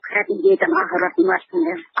ចាំស្រុកខេត្តនិយាយទាំងអស់រដ្ឋមាត់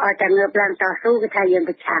នេះឲ្យតែងើបឡើងតស៊ូគឺថាយើង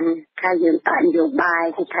ប្រឆាំងថាយើងតនយោបាយ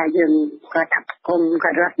គឺថាយើងក៏ថាគុំក៏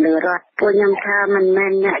រត់លើរដ្ឋពួកខ្ញុំថាមិនមែ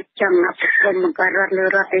នអ្នកចង់អភិគមក៏រត់លើ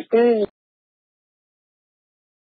រដ្ឋទេ